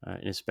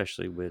 and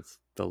especially with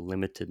the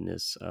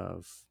limitedness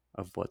of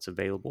what's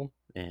available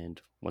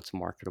and what's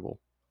marketable.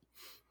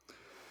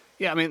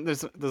 Yeah, I mean,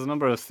 there's a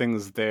number of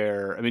things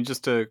there. I mean,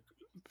 just to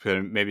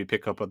maybe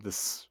pick up on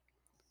this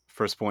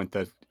first point,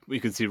 that we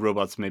could see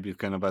robots maybe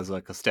kind of as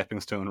like a stepping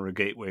stone or a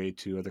gateway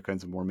to other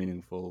kinds of more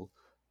meaningful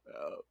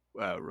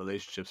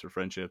relationships or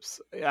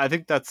friendships. Yeah, I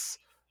think that's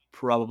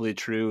probably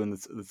true, and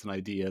that's an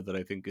idea that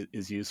I think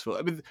is useful.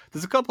 I mean,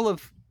 there's a couple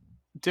of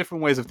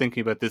different ways of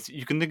thinking about this.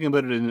 You can think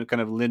about it in a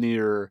kind of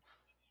linear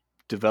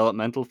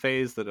developmental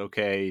phase, that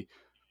okay,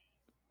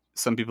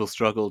 some people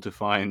struggle to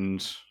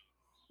find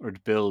or to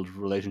build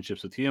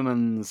relationships with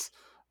humans,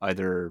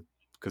 either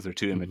because they're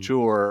too Mm-hmm.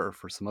 immature or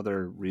for some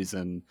other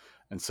reason.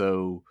 And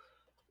so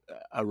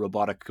a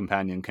robotic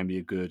companion can be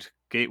a good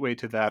gateway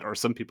to that. Or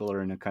some people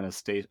are in a kind of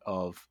state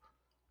of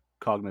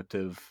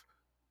cognitive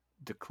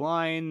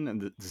decline,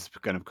 and this is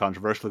kind of a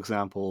controversial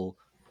example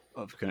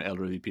of kind of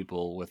elderly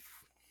people with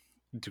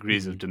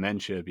degrees Mm-hmm. of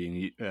dementia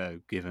being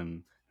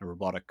given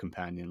robotic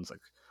companions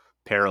like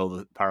Peril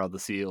the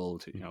seal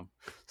to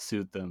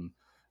soothe them.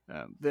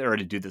 They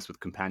already do this with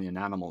companion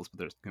animals, but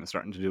they're kind of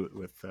starting to do it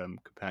with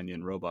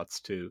companion robots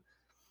too.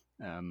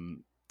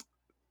 Um,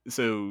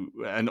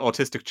 and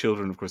autistic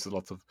children, of course, there's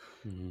lots of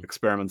Mm-hmm.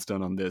 experiments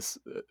done on this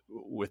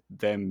with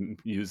them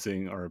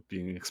using or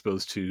being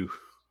exposed to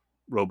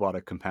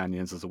robotic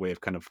companions as a way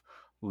of kind of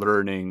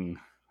learning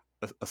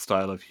a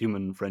style of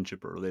human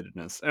friendship or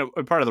relatedness.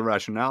 And part of the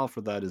rationale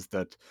for that is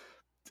that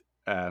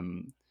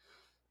um,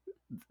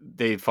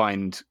 they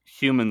find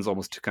humans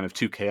almost kind of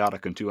too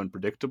chaotic and too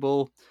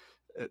unpredictable.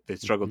 They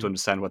struggle to Mm-hmm.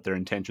 understand what their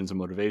intentions and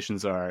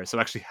motivations are. So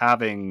actually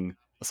having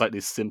a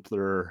slightly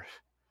simpler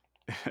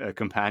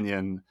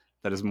companion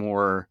that is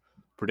more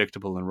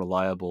predictable and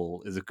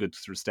reliable is a good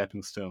sort of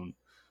stepping stone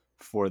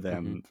for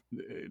Mm-hmm. them.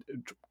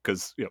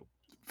 Because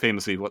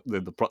famously, what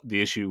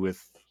the issue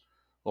with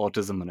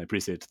autism, and I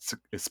appreciate it's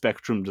a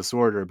spectrum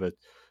disorder, but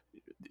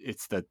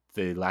it's that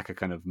they lack a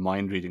kind of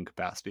mind reading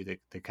capacity.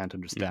 They can't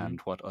Mm-hmm.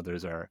 understand what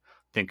others are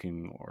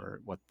thinking,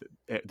 or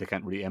they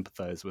can't really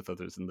empathize with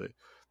others in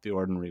the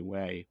ordinary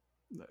way.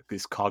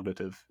 This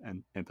cognitive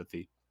and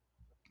empathy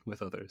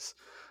with others,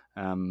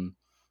 and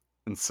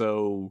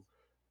so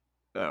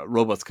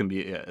robots can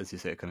be, as you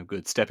say, a kind of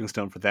good stepping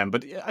stone for them.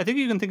 But I think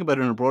you can think about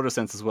it in a broader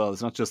sense as well.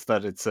 It's not just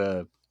that it's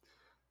a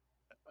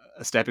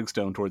stepping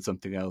stone towards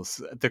something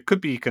else. There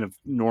could be kind of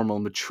normal,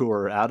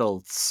 mature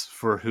adults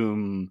for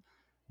whom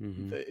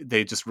Mm-hmm.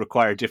 they just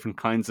require different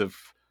kinds of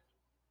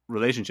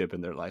relationship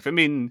in their life. I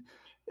mean,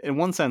 in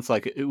one sense,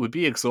 like it would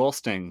be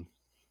exhausting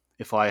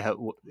if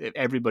if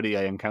everybody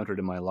I encountered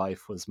in my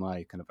life was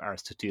my kind of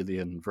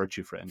Aristotelian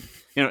virtue friend.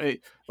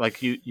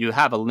 Like you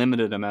have a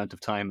limited amount of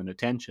time and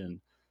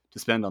attention to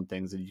spend on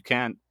things, and you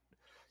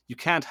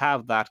can't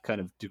have that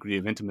kind of degree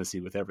of intimacy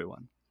with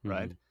everyone,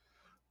 Mm-hmm. right?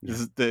 Yeah. This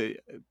is the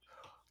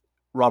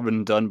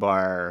Robin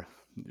Dunbar,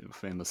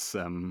 famous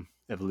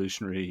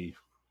evolutionary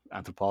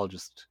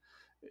anthropologist,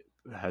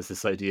 has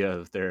this idea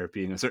of there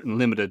being a certain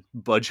limited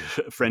budget,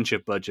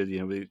 friendship budget.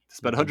 It's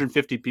about Mm-hmm.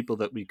 150 people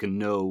that we can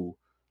know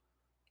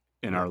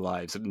in Yeah. our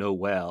lives that know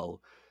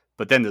well,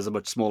 but then there's a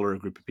much smaller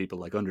group of people,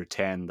 like under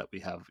 10, that we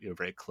have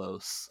very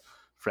close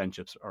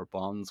friendships or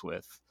bonds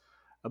with.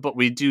 But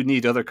we do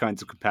need other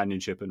kinds of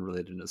companionship and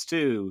relatedness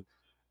too.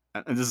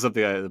 And this is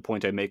something the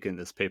point I make in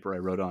this paper I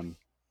wrote on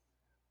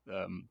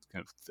kind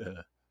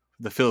of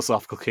the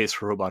philosophical case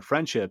for robot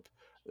friendship.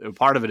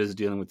 Part of it is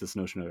dealing with this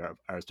notion of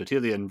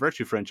Aristotelian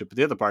virtue friendship, but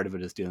the other part of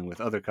it is dealing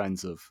with other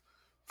kinds of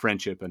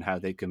friendship and how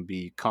they can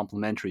be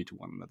complementary to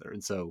one another.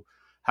 And so,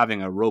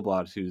 having a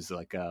robot who's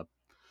like a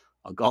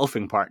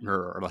golfing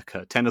partner or like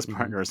a tennis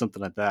Mm-hmm. partner or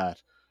something like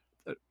that,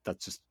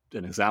 that's just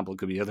an example. It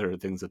could be other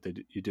things that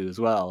you do as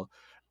well.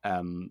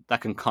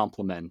 That can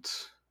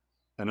complement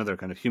another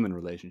kind of human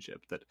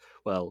relationship. That,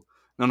 well,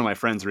 none of my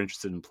friends are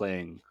interested in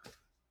playing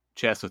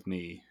chess with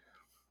me,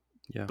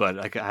 Yeah. but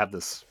I have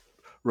this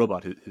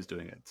robot who's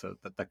doing it, so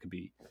that could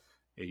be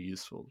a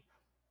useful.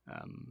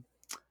 Um,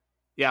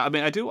 yeah, I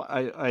mean,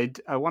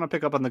 I want to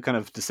pick up on the kind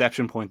of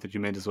deception point that you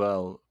made as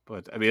well,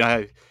 but I mean,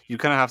 you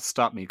kind of have to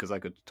stop me because I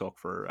could talk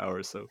for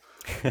hours. So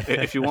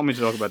if you want me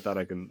to talk about that,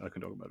 I can talk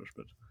about it.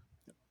 But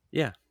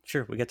Yeah.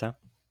 Sure. We got time.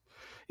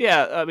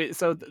 yeah, I mean,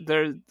 so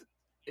there.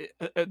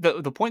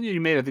 The point that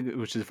you made, I think,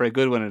 which is a very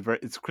good one, and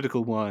it's a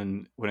critical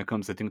one when it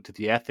comes, I think, to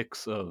the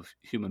ethics of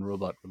human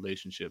robot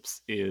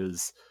relationships,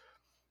 is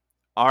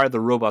are the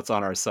robots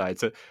on our side?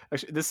 So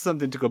actually, this is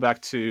something to go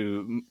back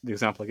to the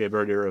example I gave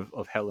earlier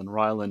of Helen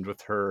Ryland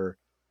with her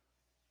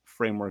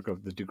framework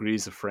of the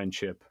degrees of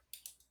friendship.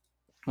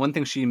 One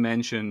thing she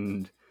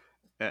mentioned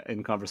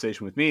in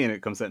conversation with me, and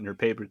it comes out in her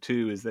paper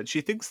too, is that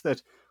she thinks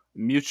that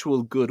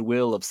mutual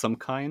goodwill of some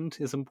kind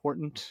is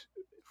important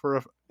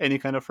for any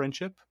kind of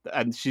friendship,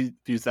 and she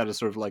views that as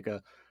sort of like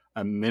a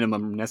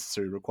minimum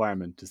necessary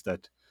requirement. Is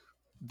that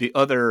the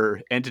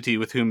other entity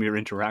with whom you're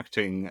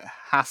interacting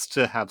has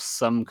to have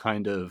some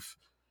kind of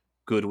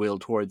goodwill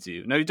towards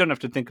you. Now, you don't have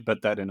to think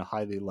about that in a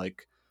highly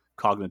like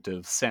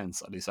cognitive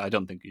sense. At least I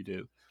don't think you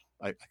do.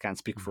 I can't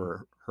speak Mm-hmm.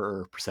 for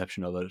her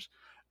perception of it.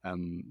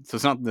 So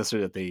it's not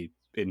necessarily that they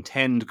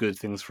intend good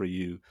things for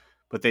you,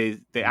 but they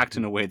act Mm-hmm.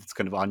 in a way that's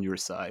kind of on your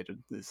side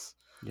and is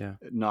Yeah.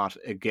 not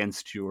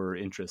against your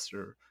interests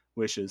or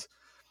wishes.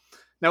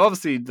 Now,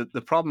 obviously,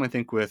 the problem I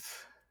think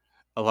with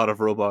a lot of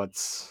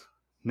robots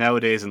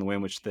nowadays and the way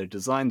in which they're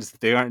designed is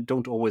that they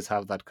don't always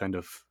have that kind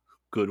of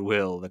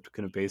goodwill, that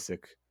kind of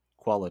basic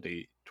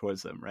quality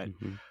towards them, right?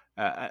 Mm-hmm.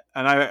 And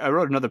I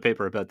wrote another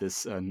paper about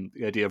this, the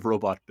idea of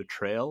robot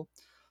betrayal.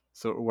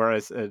 So,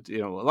 whereas a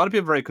lot of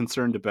people are very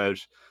concerned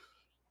about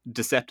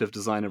deceptive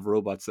design of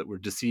robots that were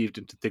deceived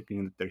into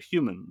thinking that they're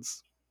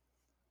humans.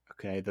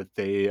 Okay, that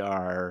they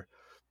are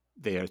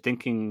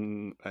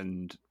thinking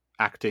and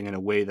acting in a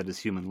way that is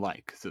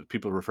human-like. So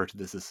people refer to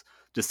this as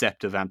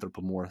deceptive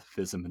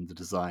anthropomorphism in the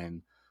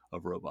design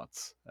of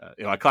robots.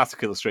 A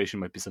classic illustration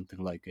might be something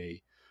like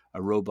a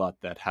robot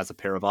that has a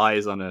pair of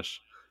eyes on it,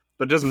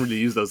 but it doesn't really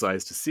use those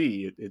eyes to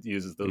see. It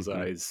uses those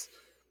Mm-hmm. eyes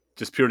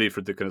just purely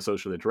for the kind of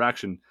social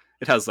interaction.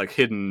 It has like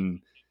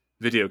hidden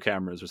video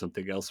cameras or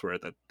something elsewhere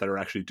that are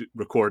actually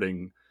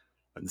recording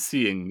and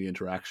seeing the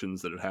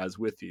interactions that it has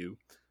with you.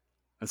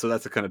 And so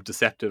that's a kind of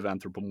deceptive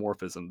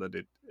anthropomorphism that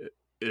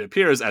it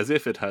appears as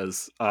if it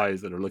has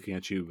eyes that are looking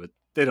at you, but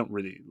they don't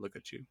really look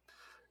at you.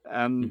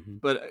 Mm-hmm.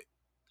 But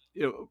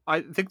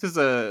I think there's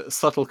a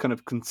subtle kind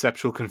of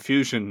conceptual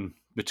confusion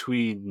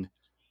between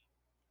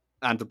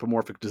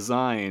anthropomorphic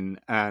design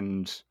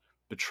and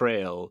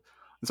betrayal.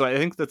 And so I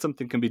think that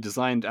something can be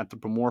designed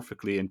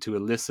anthropomorphically and to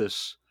elicit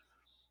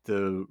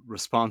the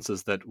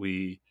responses that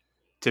we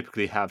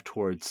typically have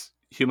towards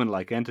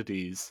human-like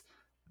entities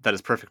that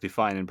is perfectly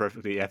fine and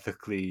perfectly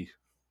ethically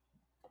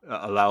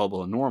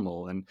allowable and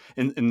normal. And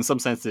in some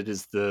sense, it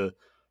is the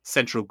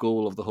central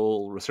goal of the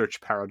whole research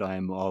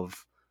paradigm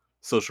of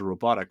social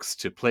robotics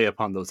to play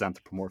upon those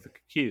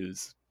anthropomorphic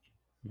cues.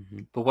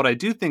 Mm-hmm. But what I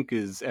do think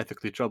is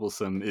ethically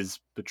troublesome is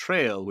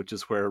betrayal, which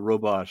is where a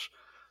robot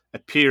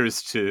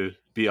appears to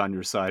be on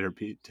your side or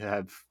to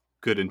have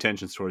good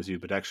intentions towards you,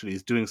 but actually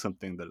is doing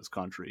something that is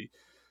contrary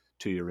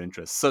to your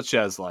interests, such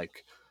as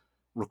like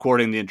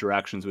recording the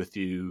interactions with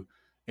you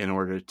in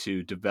order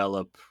to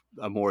develop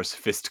a more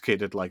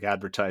sophisticated like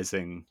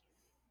advertising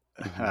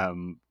Mm-hmm.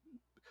 um,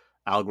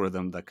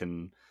 algorithm that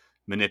can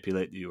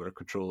manipulate you or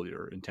control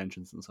your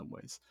intentions in some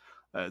ways.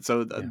 Yeah.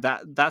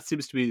 That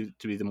seems to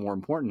be the more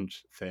important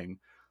thing.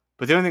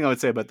 But the only thing I would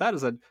say about that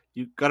is that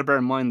you got to bear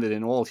in mind that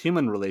in all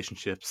human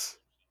relationships,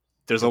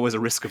 there's Yep. always a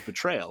risk of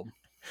betrayal,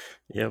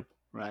 Yep.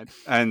 right?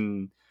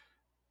 And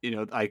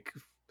like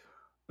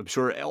I'm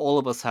sure all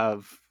of us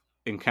have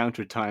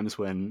encountered times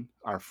when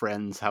our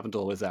friends haven't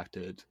always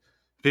acted,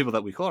 people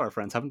that we call our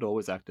friends haven't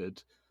always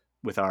acted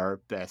with our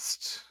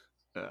best,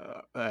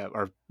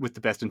 or with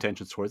the best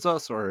intentions towards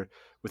us, or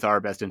with our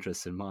best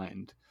interests in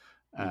mind,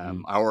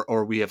 Mm-hmm.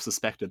 or we have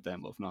suspected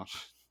them of not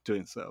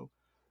doing so,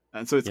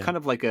 and so it's Yeah. kind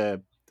of like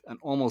an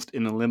almost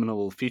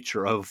ineliminable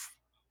feature of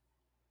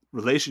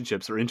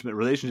relationships or intimate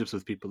relationships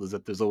with people is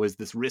that there's always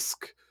this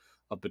risk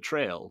of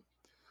betrayal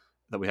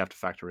that we have to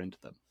factor into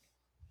them.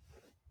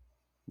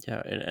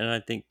 Yeah. And I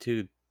think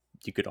too,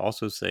 you could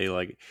also say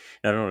like,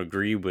 I don't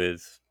agree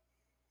with.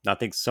 I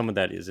think some of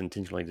that is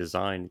intentionally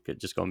designed.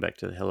 Just going back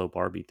to the Hello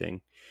Barbie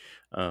thing,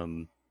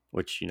 um,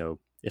 which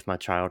if my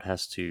child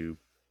has to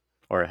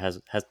or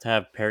has to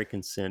have parent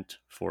consent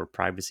for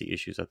privacy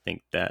issues, I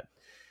think that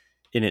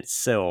in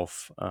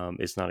itself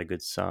is not a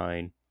good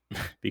sign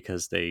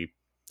because they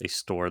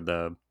store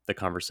the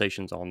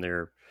conversations on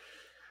their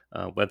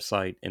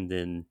website, and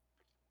then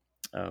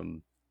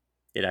um,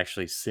 it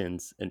actually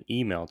sends an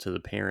email to the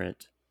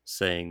parent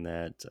saying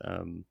that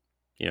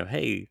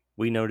hey,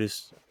 we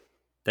noticed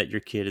that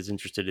your kid is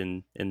interested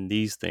in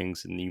these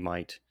things and you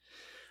might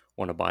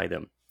want to buy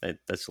them.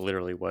 That's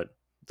literally what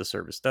the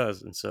service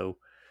does. And so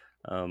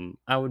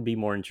I would be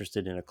more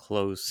interested in a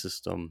closed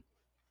system,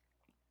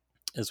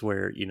 is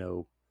where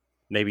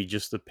maybe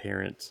just the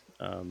parent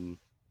and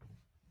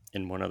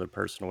one other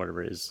person or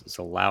whatever is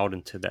allowed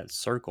into that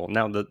circle.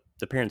 Now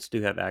the parents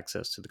do have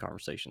access to the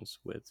conversations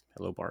with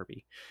Hello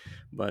Barbie,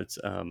 but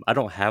I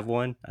don't have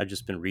one. I've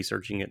just been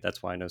researching it.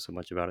 That's why I know so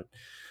much about it.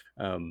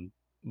 um,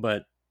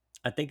 but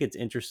I think it's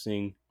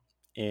interesting.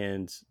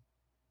 And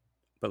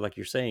but like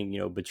you're saying,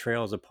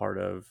 betrayal is a part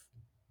of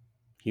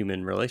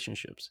human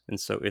relationships, and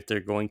so if they're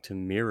going to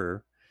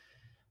mirror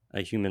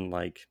a human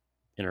like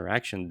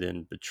interaction,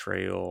 then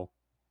betrayal,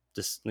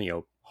 just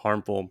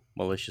harmful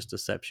malicious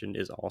deception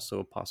is also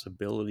a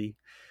possibility.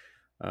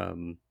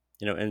 And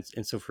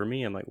so for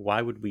me, I'm like,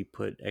 why would we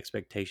put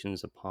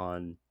expectations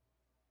upon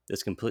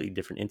this completely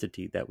different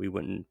entity that we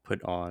wouldn't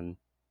put on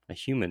a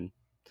human?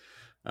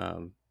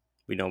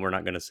 We know we're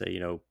not going to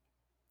say,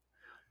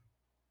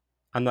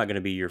 I'm not going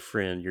to be your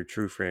friend, your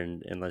true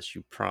friend, unless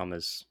you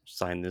promise,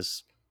 sign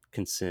this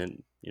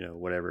consent,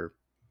 whatever,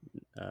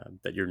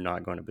 that you're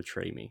not going to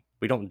betray me.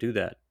 We don't do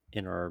that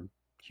in our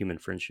human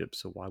friendships.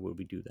 So why would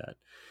we do that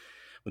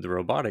with a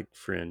robotic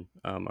friend,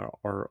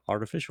 or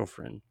artificial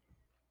friend?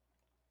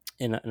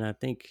 And I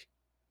think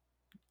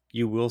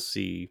you will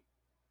see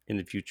in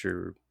the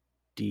future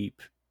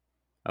deep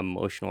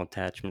emotional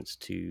attachments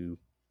to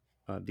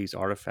these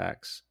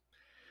artifacts.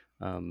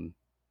 Um,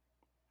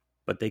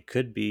 but they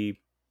could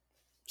be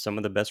some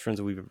of the best friends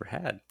that we've ever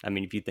had. I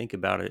mean, if you think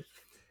about it,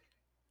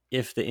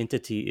 if the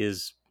entity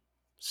is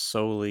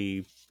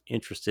solely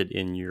interested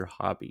in your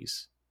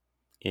hobbies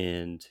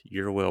and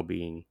your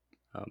well-being,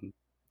 um,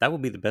 that will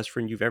be the best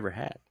friend you've ever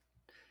had.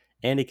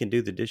 And it can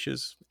do the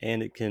dishes,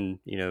 and it can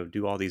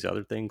do all these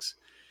other things.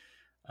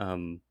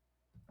 um,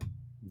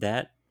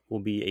 that will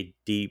be a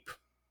deep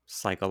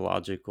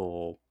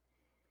psychological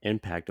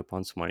impact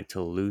upon somebody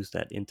to lose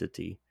that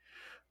entity.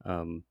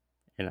 And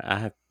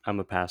I'm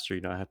a pastor.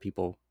 I have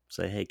people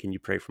say, hey, can you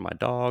pray for my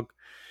dog?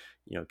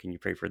 Can you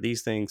pray for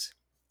these things?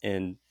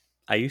 And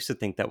I used to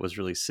think that was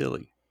really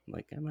silly.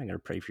 Like, am I going to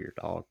pray for your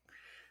dog?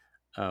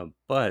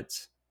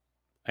 But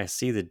I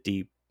see the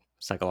deep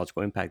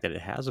psychological impact that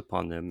it has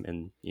upon them,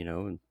 and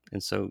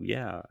and so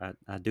yeah,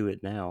 I do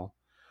it now,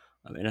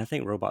 and I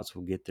think robots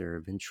will get there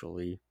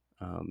eventually.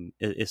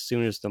 As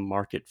soon as the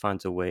market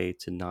finds a way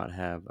to not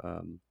have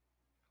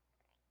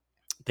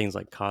things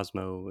like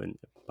Cosmo and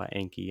by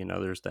Anki and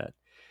others that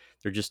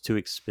they're just too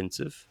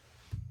expensive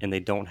and they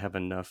don't have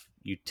enough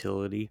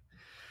utility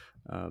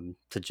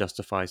to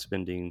justify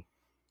spending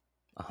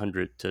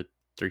 $100 to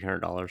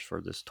 $300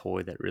 for this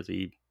toy that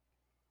really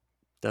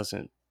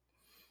doesn't.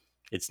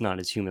 It's not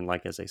as human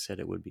like as they said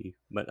it would be.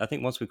 But I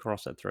think once we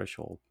cross that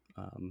threshold,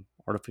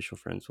 artificial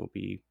friends will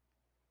be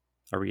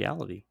a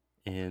reality.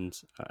 And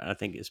I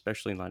think,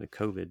 especially in light of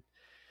COVID,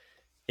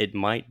 it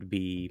might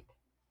be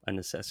a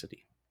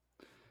necessity.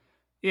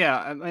 Yeah,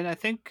 I mean, I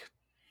think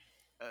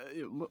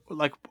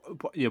like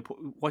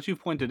what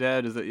you've pointed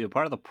out is that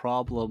part of the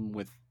problem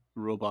with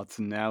robots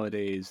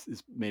nowadays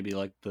is maybe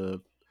like the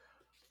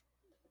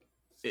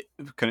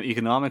kind of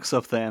economics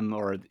of them,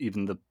 or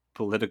even the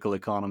political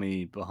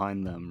economy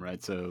behind them,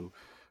 right? So,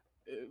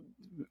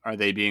 are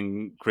they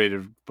being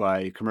created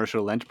by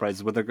commercial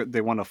enterprises? Whether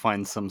they want to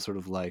find some sort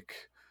of like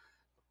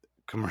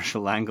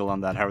commercial angle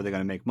on that, how are they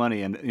going to make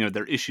money? And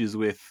there are issues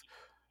with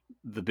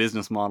the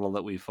business model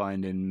that we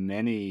find in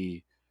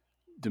many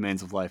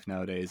domains of life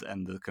nowadays,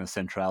 and the kind of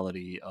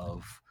centrality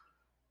of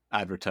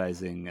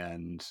advertising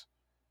and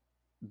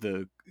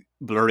the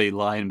blurry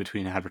line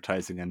between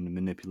advertising and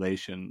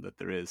manipulation that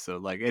there is. So,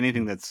 like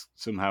anything that's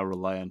somehow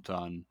reliant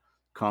on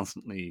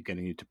constantly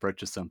getting you to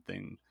purchase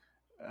something,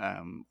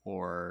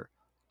 or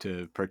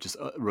to purchase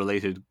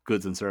related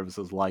goods and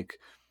services, like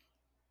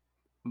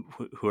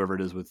whoever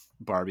it is with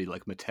Barbie,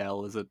 like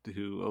Mattel, is it,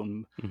 who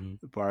own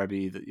Mm-hmm.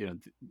 Barbie? That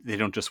they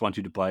don't just want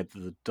you to buy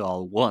the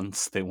doll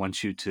once; they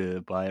want you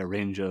to buy a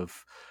range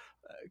of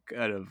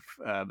kind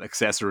of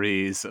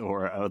accessories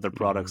or other Mm-hmm.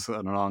 products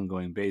on an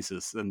ongoing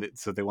basis, and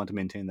so they want to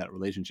maintain that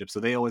relationship. So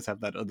they always have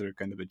that other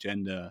kind of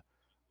agenda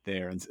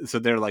there, and so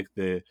they're like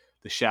the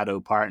shadow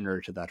partner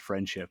to that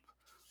friendship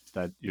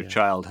that your Yeah.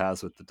 child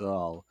has with the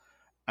doll,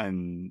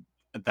 and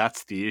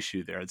that's the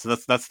issue there. So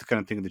that's the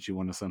kind of thing that you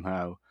want to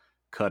somehow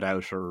cut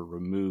out or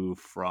remove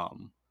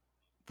from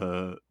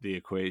the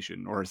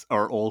equation,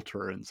 or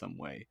alter in some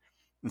way.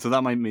 And so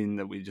that might mean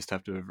that we just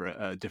have to have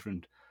a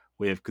different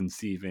way of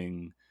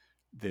conceiving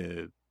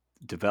the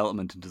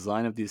development and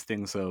design of these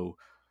things. So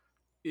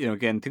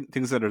again,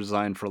 things that are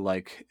designed for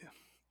like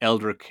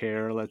elder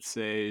care, let's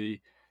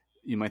say,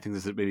 you might think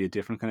there's maybe a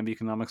different kind of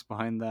economics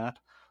behind that.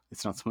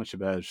 It's not so much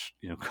about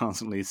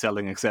constantly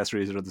selling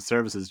accessories or other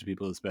services to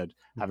people. It's about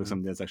having Mm-hmm.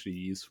 something that's actually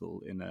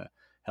useful in a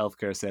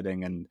healthcare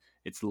setting, and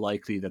it's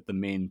likely that the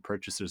main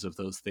purchasers of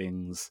those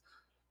things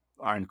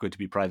aren't going to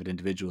be private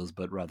individuals,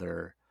 but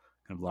rather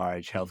kind of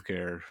large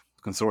healthcare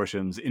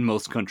consortiums. In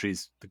most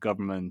countries, the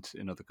government;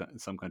 in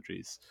some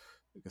countries,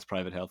 I guess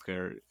private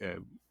healthcare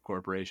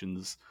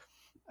corporations.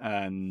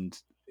 And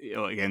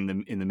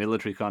again, in the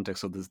military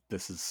context, so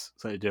this is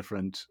slightly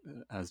different,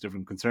 has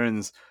different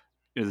concerns.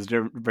 There's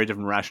very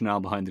different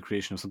rationale behind the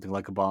creation of something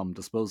like a bomb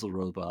disposal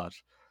robot,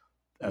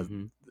 as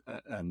Mm-hmm.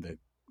 and the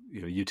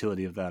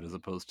utility of that, as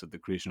opposed to the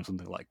creation of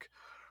something like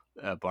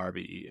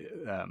Barbie,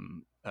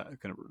 kind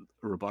of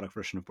a robotic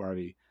version of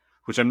Barbie,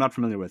 which I'm not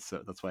familiar with,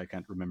 so that's why I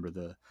can't remember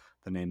the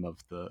name of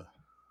the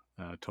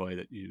toy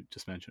that you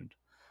just mentioned.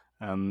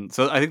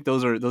 So I think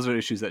those are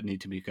issues that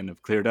need to be kind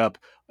of cleared up.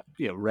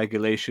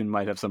 Regulation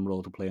might have some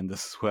role to play in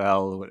this as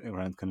well,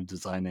 around kind of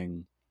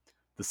designing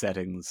the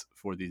settings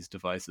for these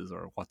devices,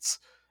 or what's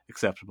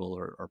acceptable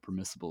or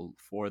permissible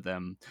for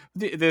them.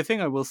 The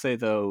thing I will say,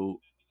 though,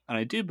 and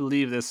I do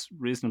believe this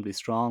reasonably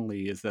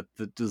strongly, is that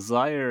the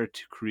desire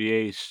to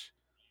create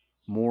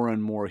more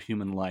and more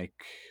human-like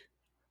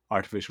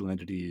artificial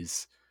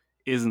entities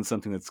isn't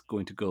something that's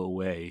going to go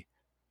away,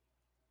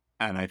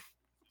 and I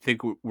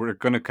think we're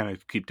going to kind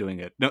of keep doing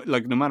it.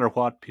 No matter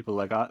what people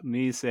like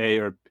me say,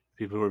 or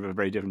people who have a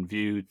very different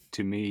view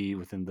to me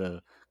within the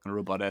kind of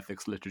robot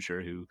ethics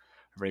literature, who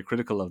are very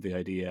critical of the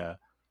idea.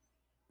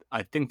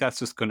 I think that's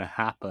just going to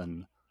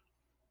happen,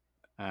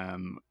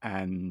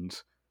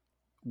 and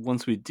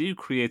once we do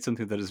create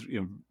something that is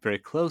very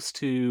close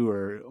to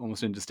or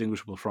almost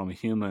indistinguishable from a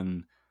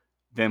human,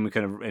 then we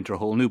kind of enter a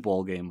whole new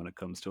ball game when it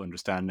comes to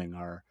understanding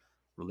our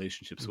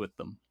relationships with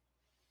them.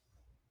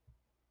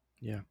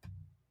 Yeah.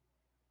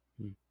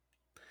 Mm.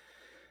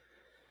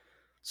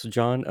 So,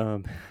 John,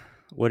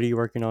 what are you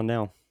working on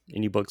now?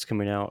 Any books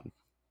coming out,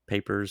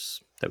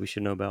 papers that we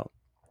should know about?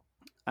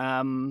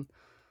 Um,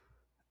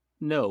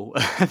 no,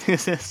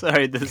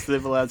 sorry, the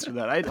civil answer to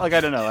that. I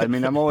don't know. I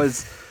mean,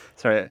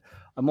 sorry.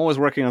 I'm always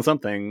working on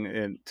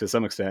something, to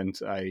some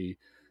extent. Again,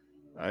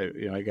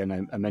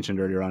 I mentioned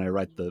earlier on, I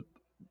write the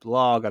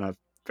blog on a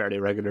fairly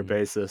regular Mm-hmm.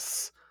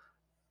 basis.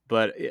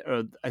 But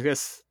I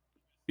guess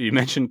you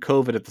mentioned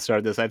COVID at the start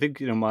of this. I think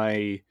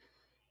my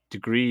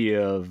degree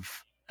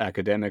of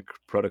academic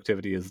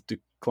productivity has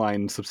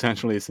declined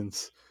substantially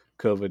since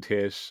COVID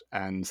hit,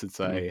 and since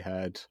I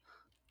had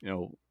you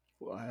know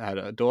I had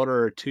a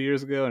daughter 2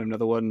 years ago and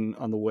another one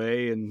on the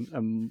way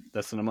in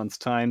less than a month's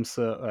time.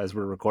 So as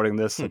we're recording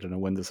this, I Hmm. don't know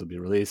when this will be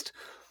released.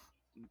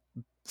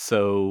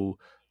 So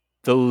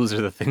those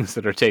are the things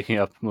that are taking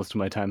up most of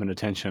my time and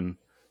attention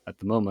at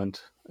the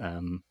moment.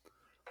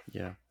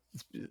 Yeah.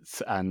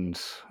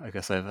 And I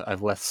guess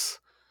I've less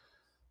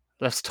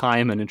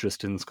time and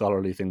interest in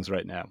scholarly things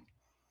right now.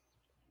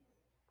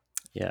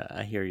 Yeah,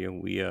 I hear you.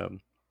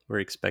 We're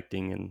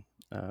expecting in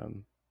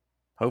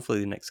hopefully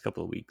the next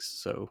couple of weeks.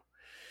 So,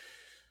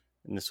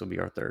 and this will be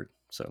our third.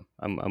 So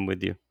I'm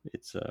with you.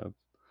 It's Yeah,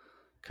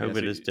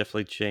 COVID so has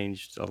definitely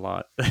changed a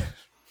lot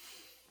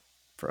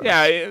for us.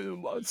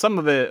 yeah, some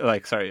of it,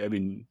 like, sorry, I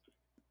mean,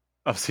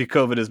 obviously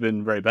COVID has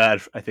been very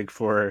bad, I think,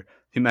 for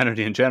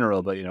humanity in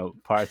general, but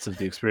parts of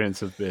the experience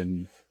have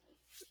been,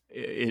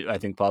 I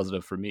think,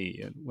 positive for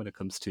me, and when it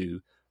comes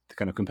to the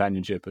kind of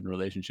companionship and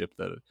relationship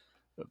that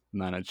I've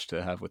managed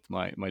to have with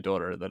my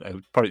daughter, that I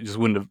probably just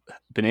wouldn't have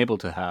been able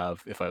to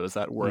have if I was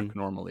at Mm, work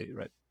normally,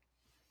 right?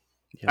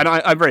 yeah. And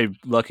I'm very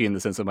lucky in the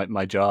sense that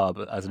my job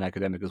as an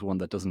academic is one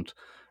that doesn't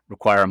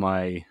require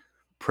my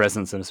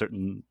presence in a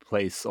certain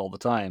place all the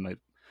time. I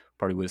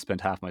probably would have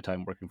spent half my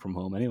time working from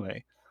home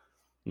anyway.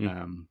 Mm,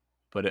 Um,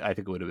 but I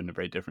think it would have been a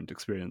very different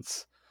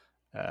experience.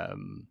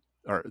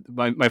 Or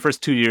my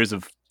first 2 years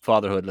of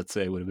fatherhood, let's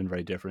say, would have been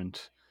very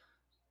different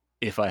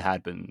if I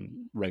had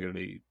been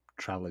regularly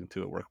traveling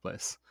to a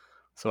workplace.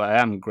 So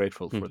I am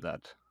grateful mm, for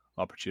that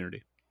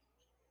opportunity.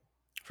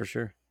 for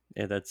sure.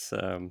 Yeah, that's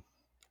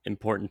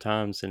important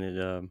times,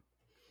 and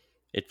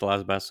it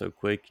flies by so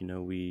quick.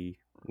 We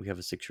have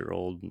a 6 year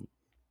old, and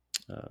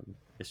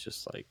it's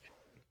just like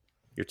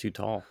you're too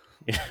tall.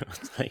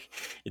 It's like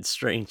it's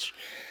strange,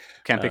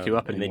 Can't pick you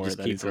up and they anymore just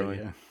that keep easily. growing.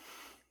 Yeah.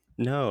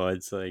 No,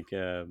 it's like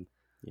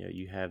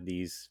you have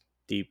these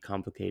deep,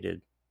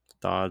 complicated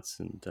thoughts,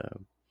 and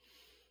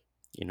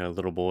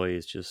little boy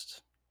is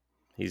just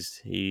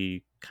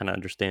he kind of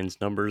understands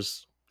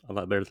numbers a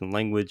lot better than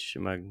language.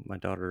 My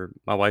daughter,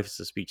 my wife is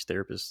a speech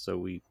therapist, so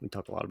we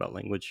talk a lot about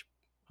language,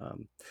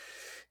 um,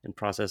 and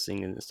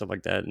processing and stuff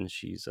like that. And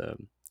she's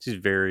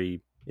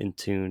very in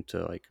tune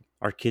to like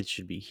our kids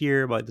should be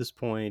here by this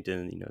point,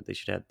 and they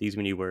should have these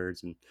many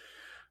words. And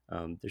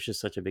there's just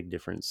such a big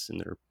difference in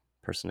their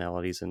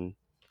personalities and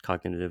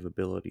cognitive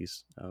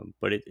abilities.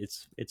 But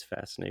it's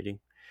fascinating,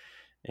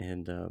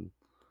 and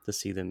to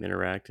see them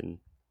interact and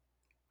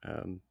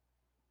um,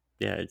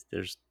 yeah,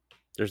 there's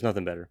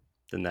nothing better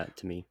than that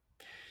to me.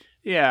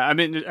 Yeah, I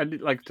mean,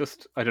 like,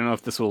 just I don't know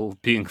if this will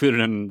be included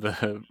in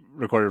the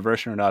recorded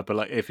version or not, but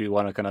like, if you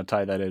want to kind of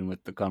tie that in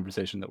with the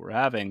conversation that we're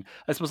having,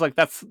 I suppose like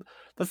that's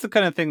the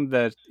kind of thing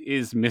that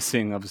is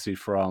missing, obviously,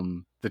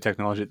 from the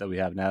technology that we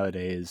have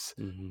nowadays,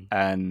 Hmm.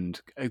 and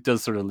it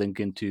does sort of link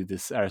into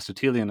this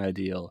Aristotelian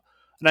ideal.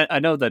 And I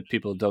know that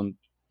people don't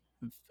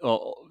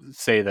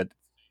say that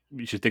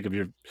you should think of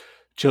your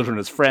children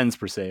as friends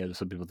per se.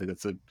 Some people think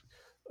that's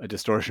a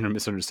distortion or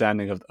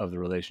misunderstanding of the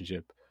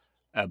relationship,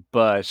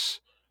 but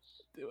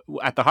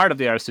at the heart of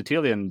the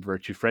Aristotelian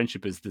virtue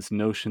friendship is this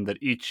notion that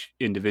each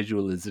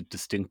individual is a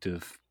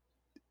distinctive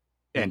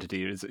Mm,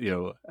 entity,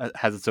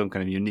 has its own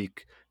kind of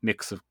unique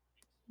mix of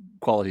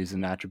qualities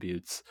and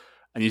attributes,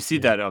 and you see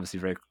yeah. that obviously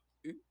very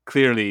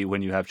clearly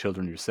when you have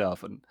children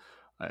yourself. And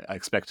I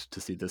expect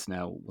to see this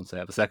now once I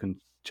have a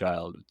second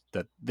child,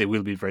 that they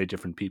will be very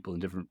different people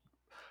and different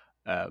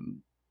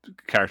um,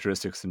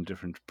 characteristics and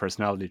different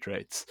personality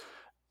traits,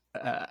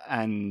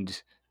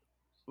 and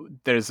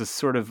there's a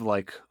sort of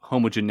like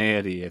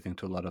homogeneity, I think,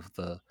 to a lot of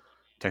the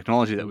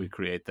technology that we Mm,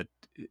 create, that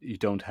you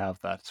don't have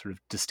that sort of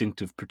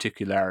distinctive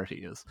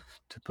particularity, as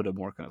to put a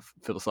more kind of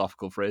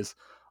philosophical phrase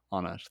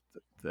on it.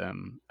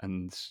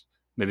 And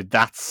maybe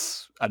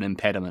that's an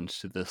impediment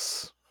to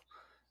this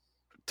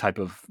type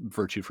of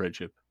virtue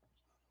friendship.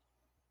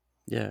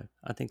 yeah,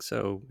 I think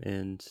so.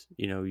 And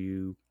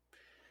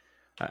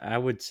I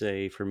would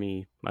say for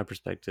me, my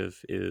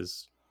perspective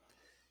is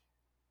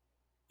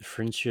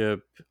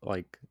friendship,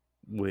 like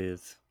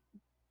with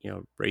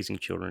raising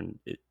children.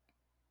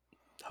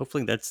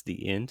 Hopefully that's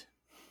the end.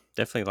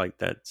 Definitely, like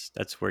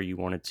that's where you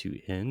want it to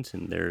end.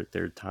 And there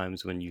are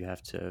times when you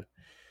have to,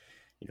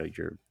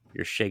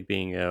 you're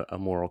shaping a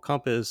moral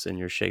compass, and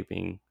you're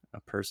shaping a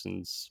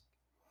person's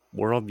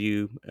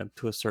worldview up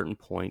to a certain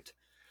point.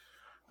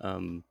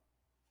 Um,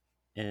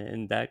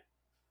 and that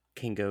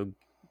can go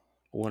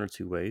one or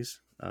two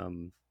ways.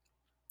 And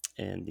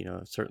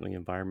certainly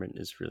environment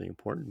is really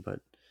important, but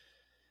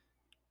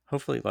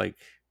hopefully, like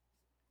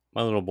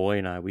my little boy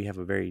and I, we have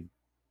a very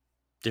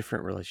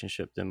different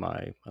relationship than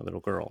my little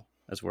girl,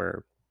 as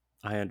where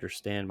I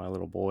understand my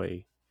little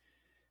boy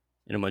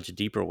in a much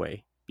deeper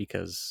way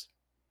because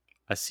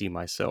I see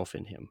myself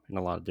in him in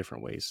a lot of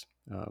different ways,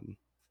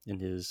 in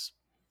his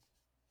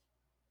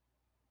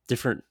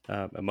different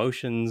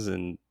emotions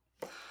and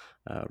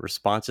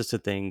responses to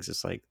things.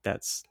 It's like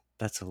that's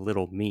a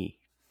little me.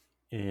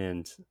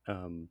 And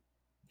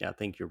yeah, I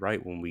think you're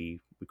right. When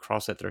we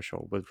cross that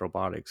threshold with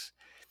robotics,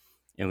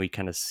 and we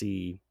kind of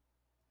see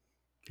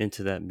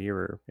into that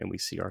mirror, and we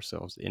see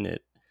ourselves in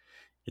it,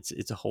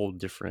 it's a whole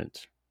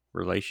different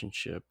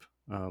relationship.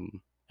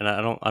 And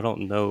I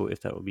don't know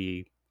if that would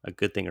be a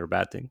good thing or a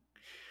bad thing.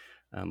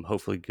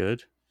 Hopefully,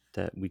 good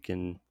that we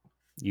can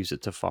use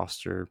it to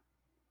foster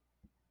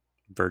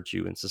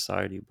virtue in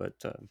society.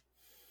 But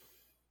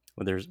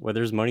where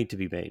there's money to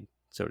be made,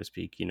 so to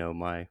speak,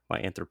 my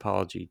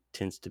anthropology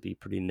tends to be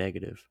pretty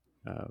negative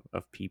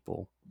of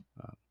people.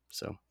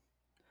 So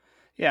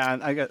Yeah,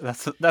 and I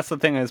guess that's the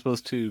thing I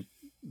suppose to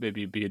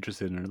maybe be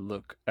interested in or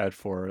look out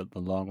for in the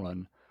long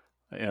run.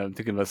 I'm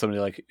thinking about somebody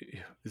like,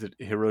 is it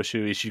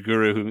Hiroshi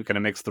Ishiguro, who kind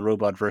of makes the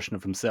robot version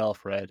of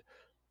himself, right?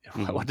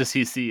 mhm. What does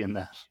he see in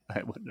that?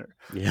 I wonder.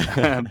 Yeah.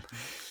 Um,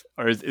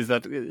 or is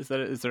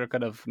there a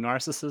kind of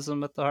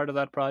narcissism at the heart of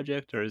that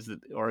project, or is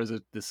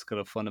it this kind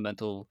of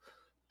fundamental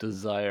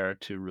desire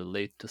to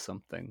relate to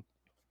something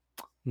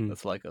Hmm.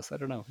 that's like us? I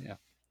don't know. Yeah,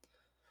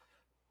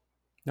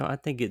 No, I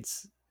think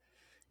it's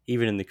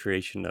even in the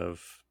creation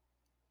of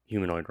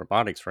humanoid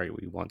robotics, right?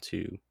 We want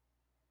to,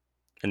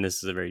 and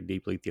this is a very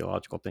deeply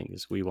theological thing,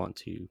 is we want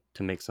to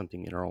make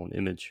something in our own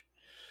image.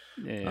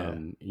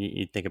 yeah,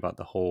 You think about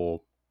the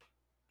whole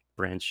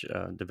branch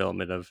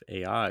development of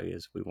AI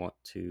is we want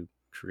to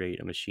create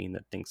a machine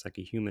that thinks like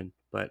a human,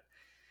 but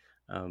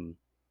um,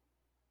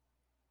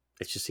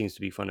 it just seems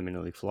to be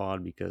fundamentally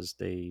flawed because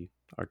they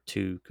are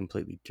two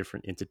completely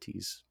different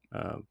entities,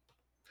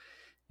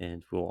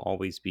 and will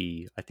always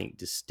be, I think,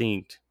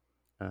 distinct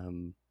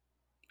um,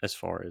 as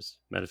far as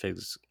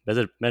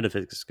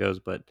metaphysics goes.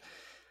 But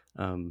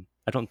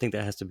I don't think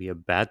that has to be a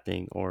bad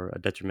thing or a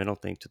detrimental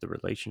thing to the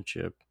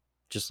relationship.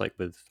 Just like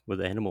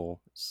with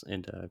animals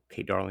and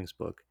Kate Darling's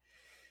book,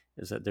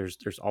 is that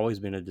there's always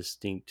been a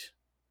distinct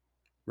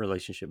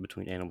relationship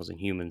between animals and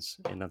humans,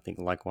 and I think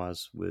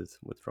likewise with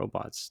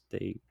robots,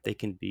 they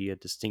can be a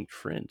distinct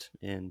friend,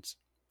 and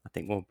I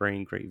think will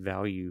bring great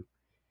value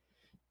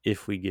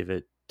if we give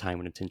it time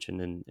and attention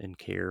and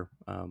care,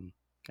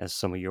 as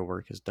some of your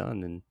work has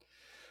done,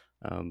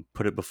 and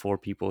put it before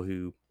people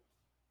who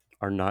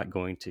are not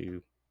going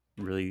to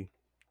really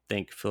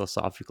think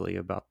philosophically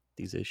about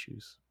these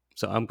issues.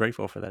 So I'm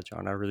grateful for that,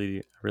 John. I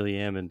really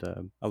am, and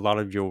a lot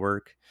of your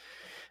work.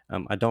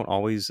 I don't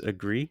always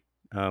agree.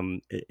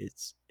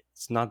 It's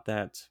not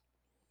that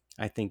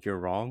I think you're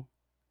wrong.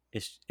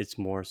 It's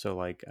more so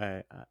like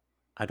I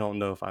don't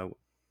know if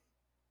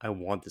I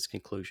want this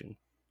conclusion,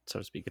 so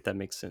to speak, if that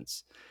makes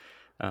sense.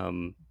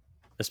 Um,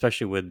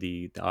 Especially with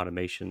the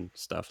automation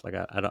stuff. Like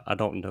I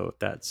don't know if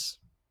that's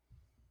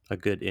a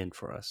good end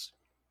for us.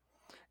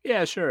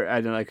 yeah. Sure.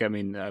 I don't like. I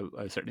mean,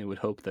 I certainly would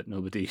hope that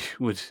nobody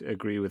would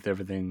agree with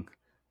everything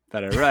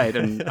that I write,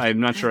 and I'm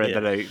not sure Yeah,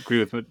 that I agree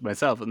with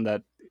myself, and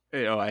that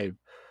I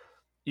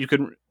you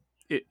can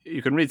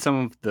you can read some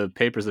of the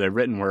papers that I've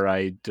written where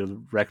I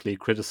directly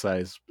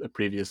criticize a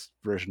previous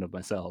version of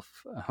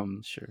myself.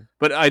 sure.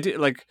 But I do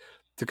like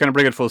to kind of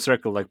bring it full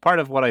circle. Like part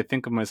of what I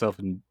think of myself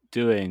in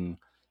doing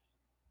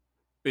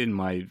in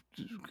my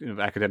kind of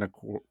academic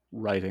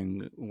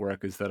writing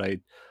work is that I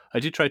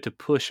do try to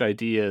push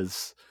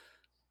ideas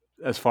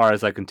as far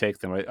as I can take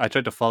them. I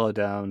try to follow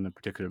down a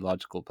particular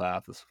logical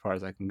path as far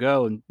as I can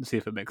go and see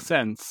if it makes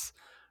sense.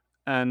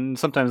 And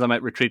sometimes I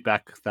might retreat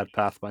back that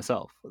path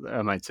myself.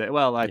 I might say,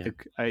 well, I Yeah,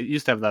 think I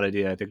used to have that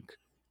idea. I think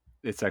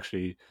it's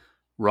actually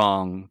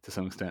wrong to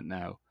some extent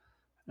now.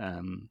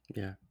 Um,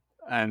 yeah.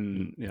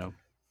 Mm, and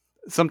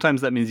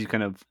sometimes that means you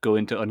kind of go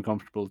into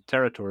uncomfortable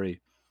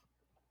territory.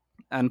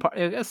 And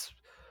I guess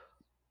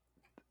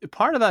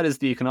part of that is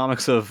the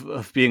economics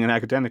of being an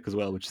academic as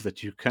well, which is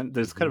that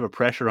there's kind hmm of a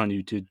pressure on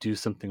you to do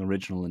something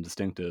original and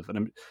distinctive,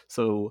 and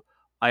so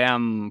I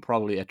am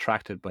probably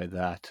attracted by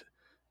that,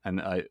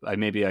 and I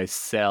maybe I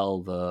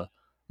sell the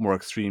more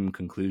extreme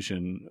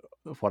conclusion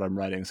of what I'm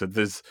writing. So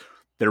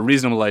there are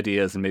reasonable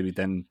ideas, and maybe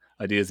then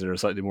ideas that are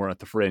slightly more at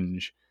the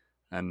fringe,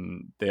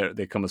 and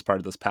they come as part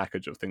of this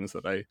package of things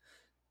that I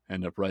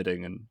end up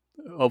writing, and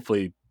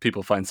hopefully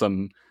people find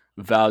some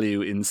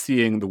value in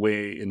seeing the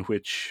way in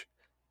which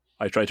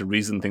I try to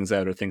reason things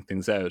out or think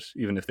things out,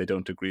 even if they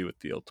don't agree with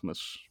the ultimate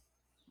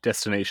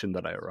destination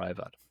that I arrive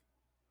at.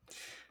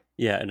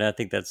 Yeah, and I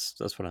think that's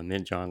what I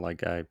meant, John.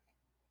 Like I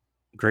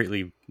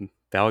greatly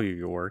value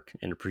your work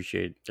and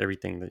appreciate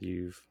everything that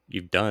you've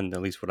done.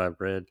 At least what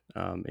I've read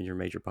in your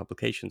major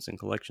publications and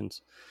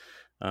collections.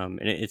 And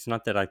it's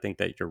not that I think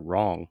that you're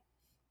wrong.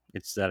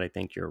 It's that I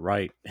think you're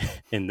right,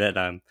 and that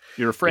I'm,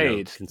 You're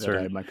afraid that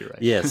I concerned. might be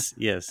right. Yes,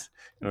 yes.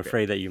 I'm Okay.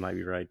 afraid that you might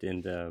be right,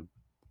 and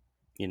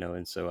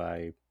and so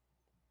I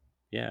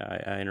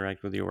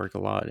interact with your work a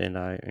lot, and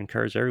I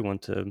encourage everyone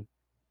to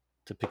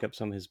pick up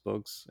some of his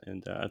books,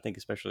 and I think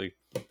especially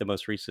the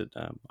most recent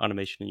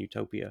Automation and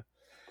Utopia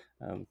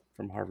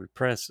from Harvard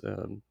Press.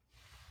 A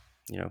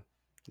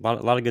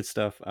lot of good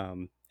stuff,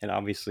 and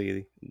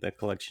obviously the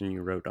collection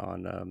you wrote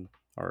on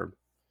or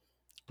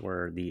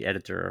were the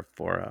editor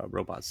for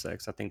Robot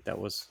Sex. I think that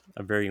was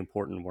a very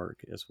important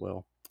work as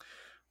well.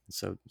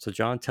 So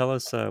John, tell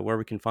us where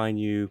we can find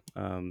you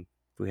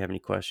if we have any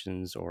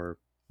questions or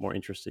more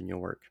interest in your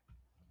work.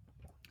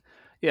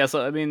 Yeah,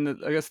 so I mean,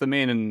 I guess the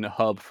main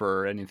hub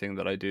for anything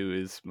that I do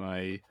is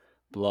my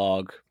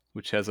blog,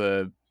 which has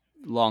a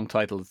long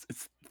title.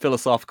 It's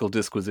Philosophical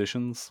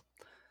Disquisitions.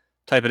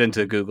 type it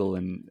into Google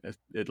and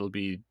it'll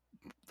be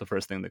the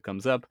first thing that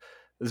comes up.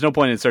 There's no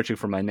point in searching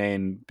for my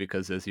name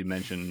because, as you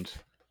mentioned,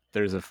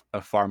 there's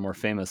a far more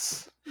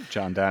famous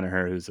John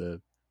Danaher who's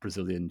a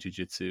Brazilian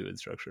jiu-jitsu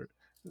instructor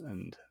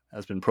and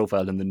has been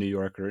profiled in the New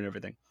Yorker and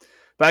everything.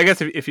 But I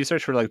guess if you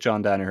search for like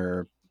John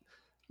Danaher,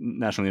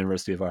 National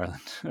University of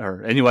Ireland,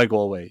 or NUI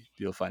Galway,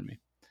 you'll find me.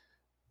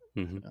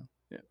 Mm-hmm. So,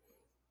 yeah.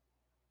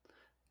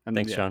 And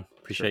Thanks, yeah, John. sure.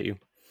 Appreciate you.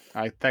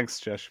 Thanks,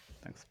 Josh.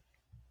 Thanks.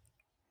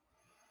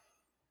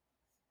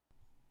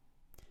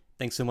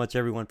 Thanks so much,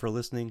 everyone, for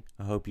listening.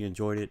 I hope you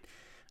enjoyed it.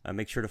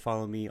 Make sure to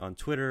follow me on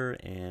Twitter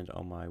and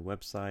on my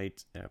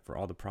website for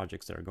all the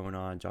projects that are going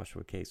on,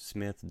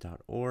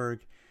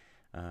 joshuaksmith.org.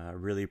 I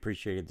really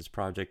appreciated this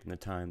project and the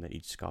time that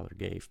each scholar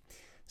gave.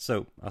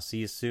 So I'll see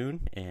you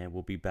soon, and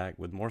we'll be back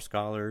with more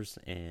scholars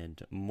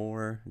and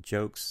more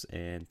jokes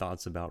and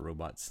thoughts about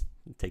robots.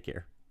 Take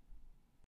care.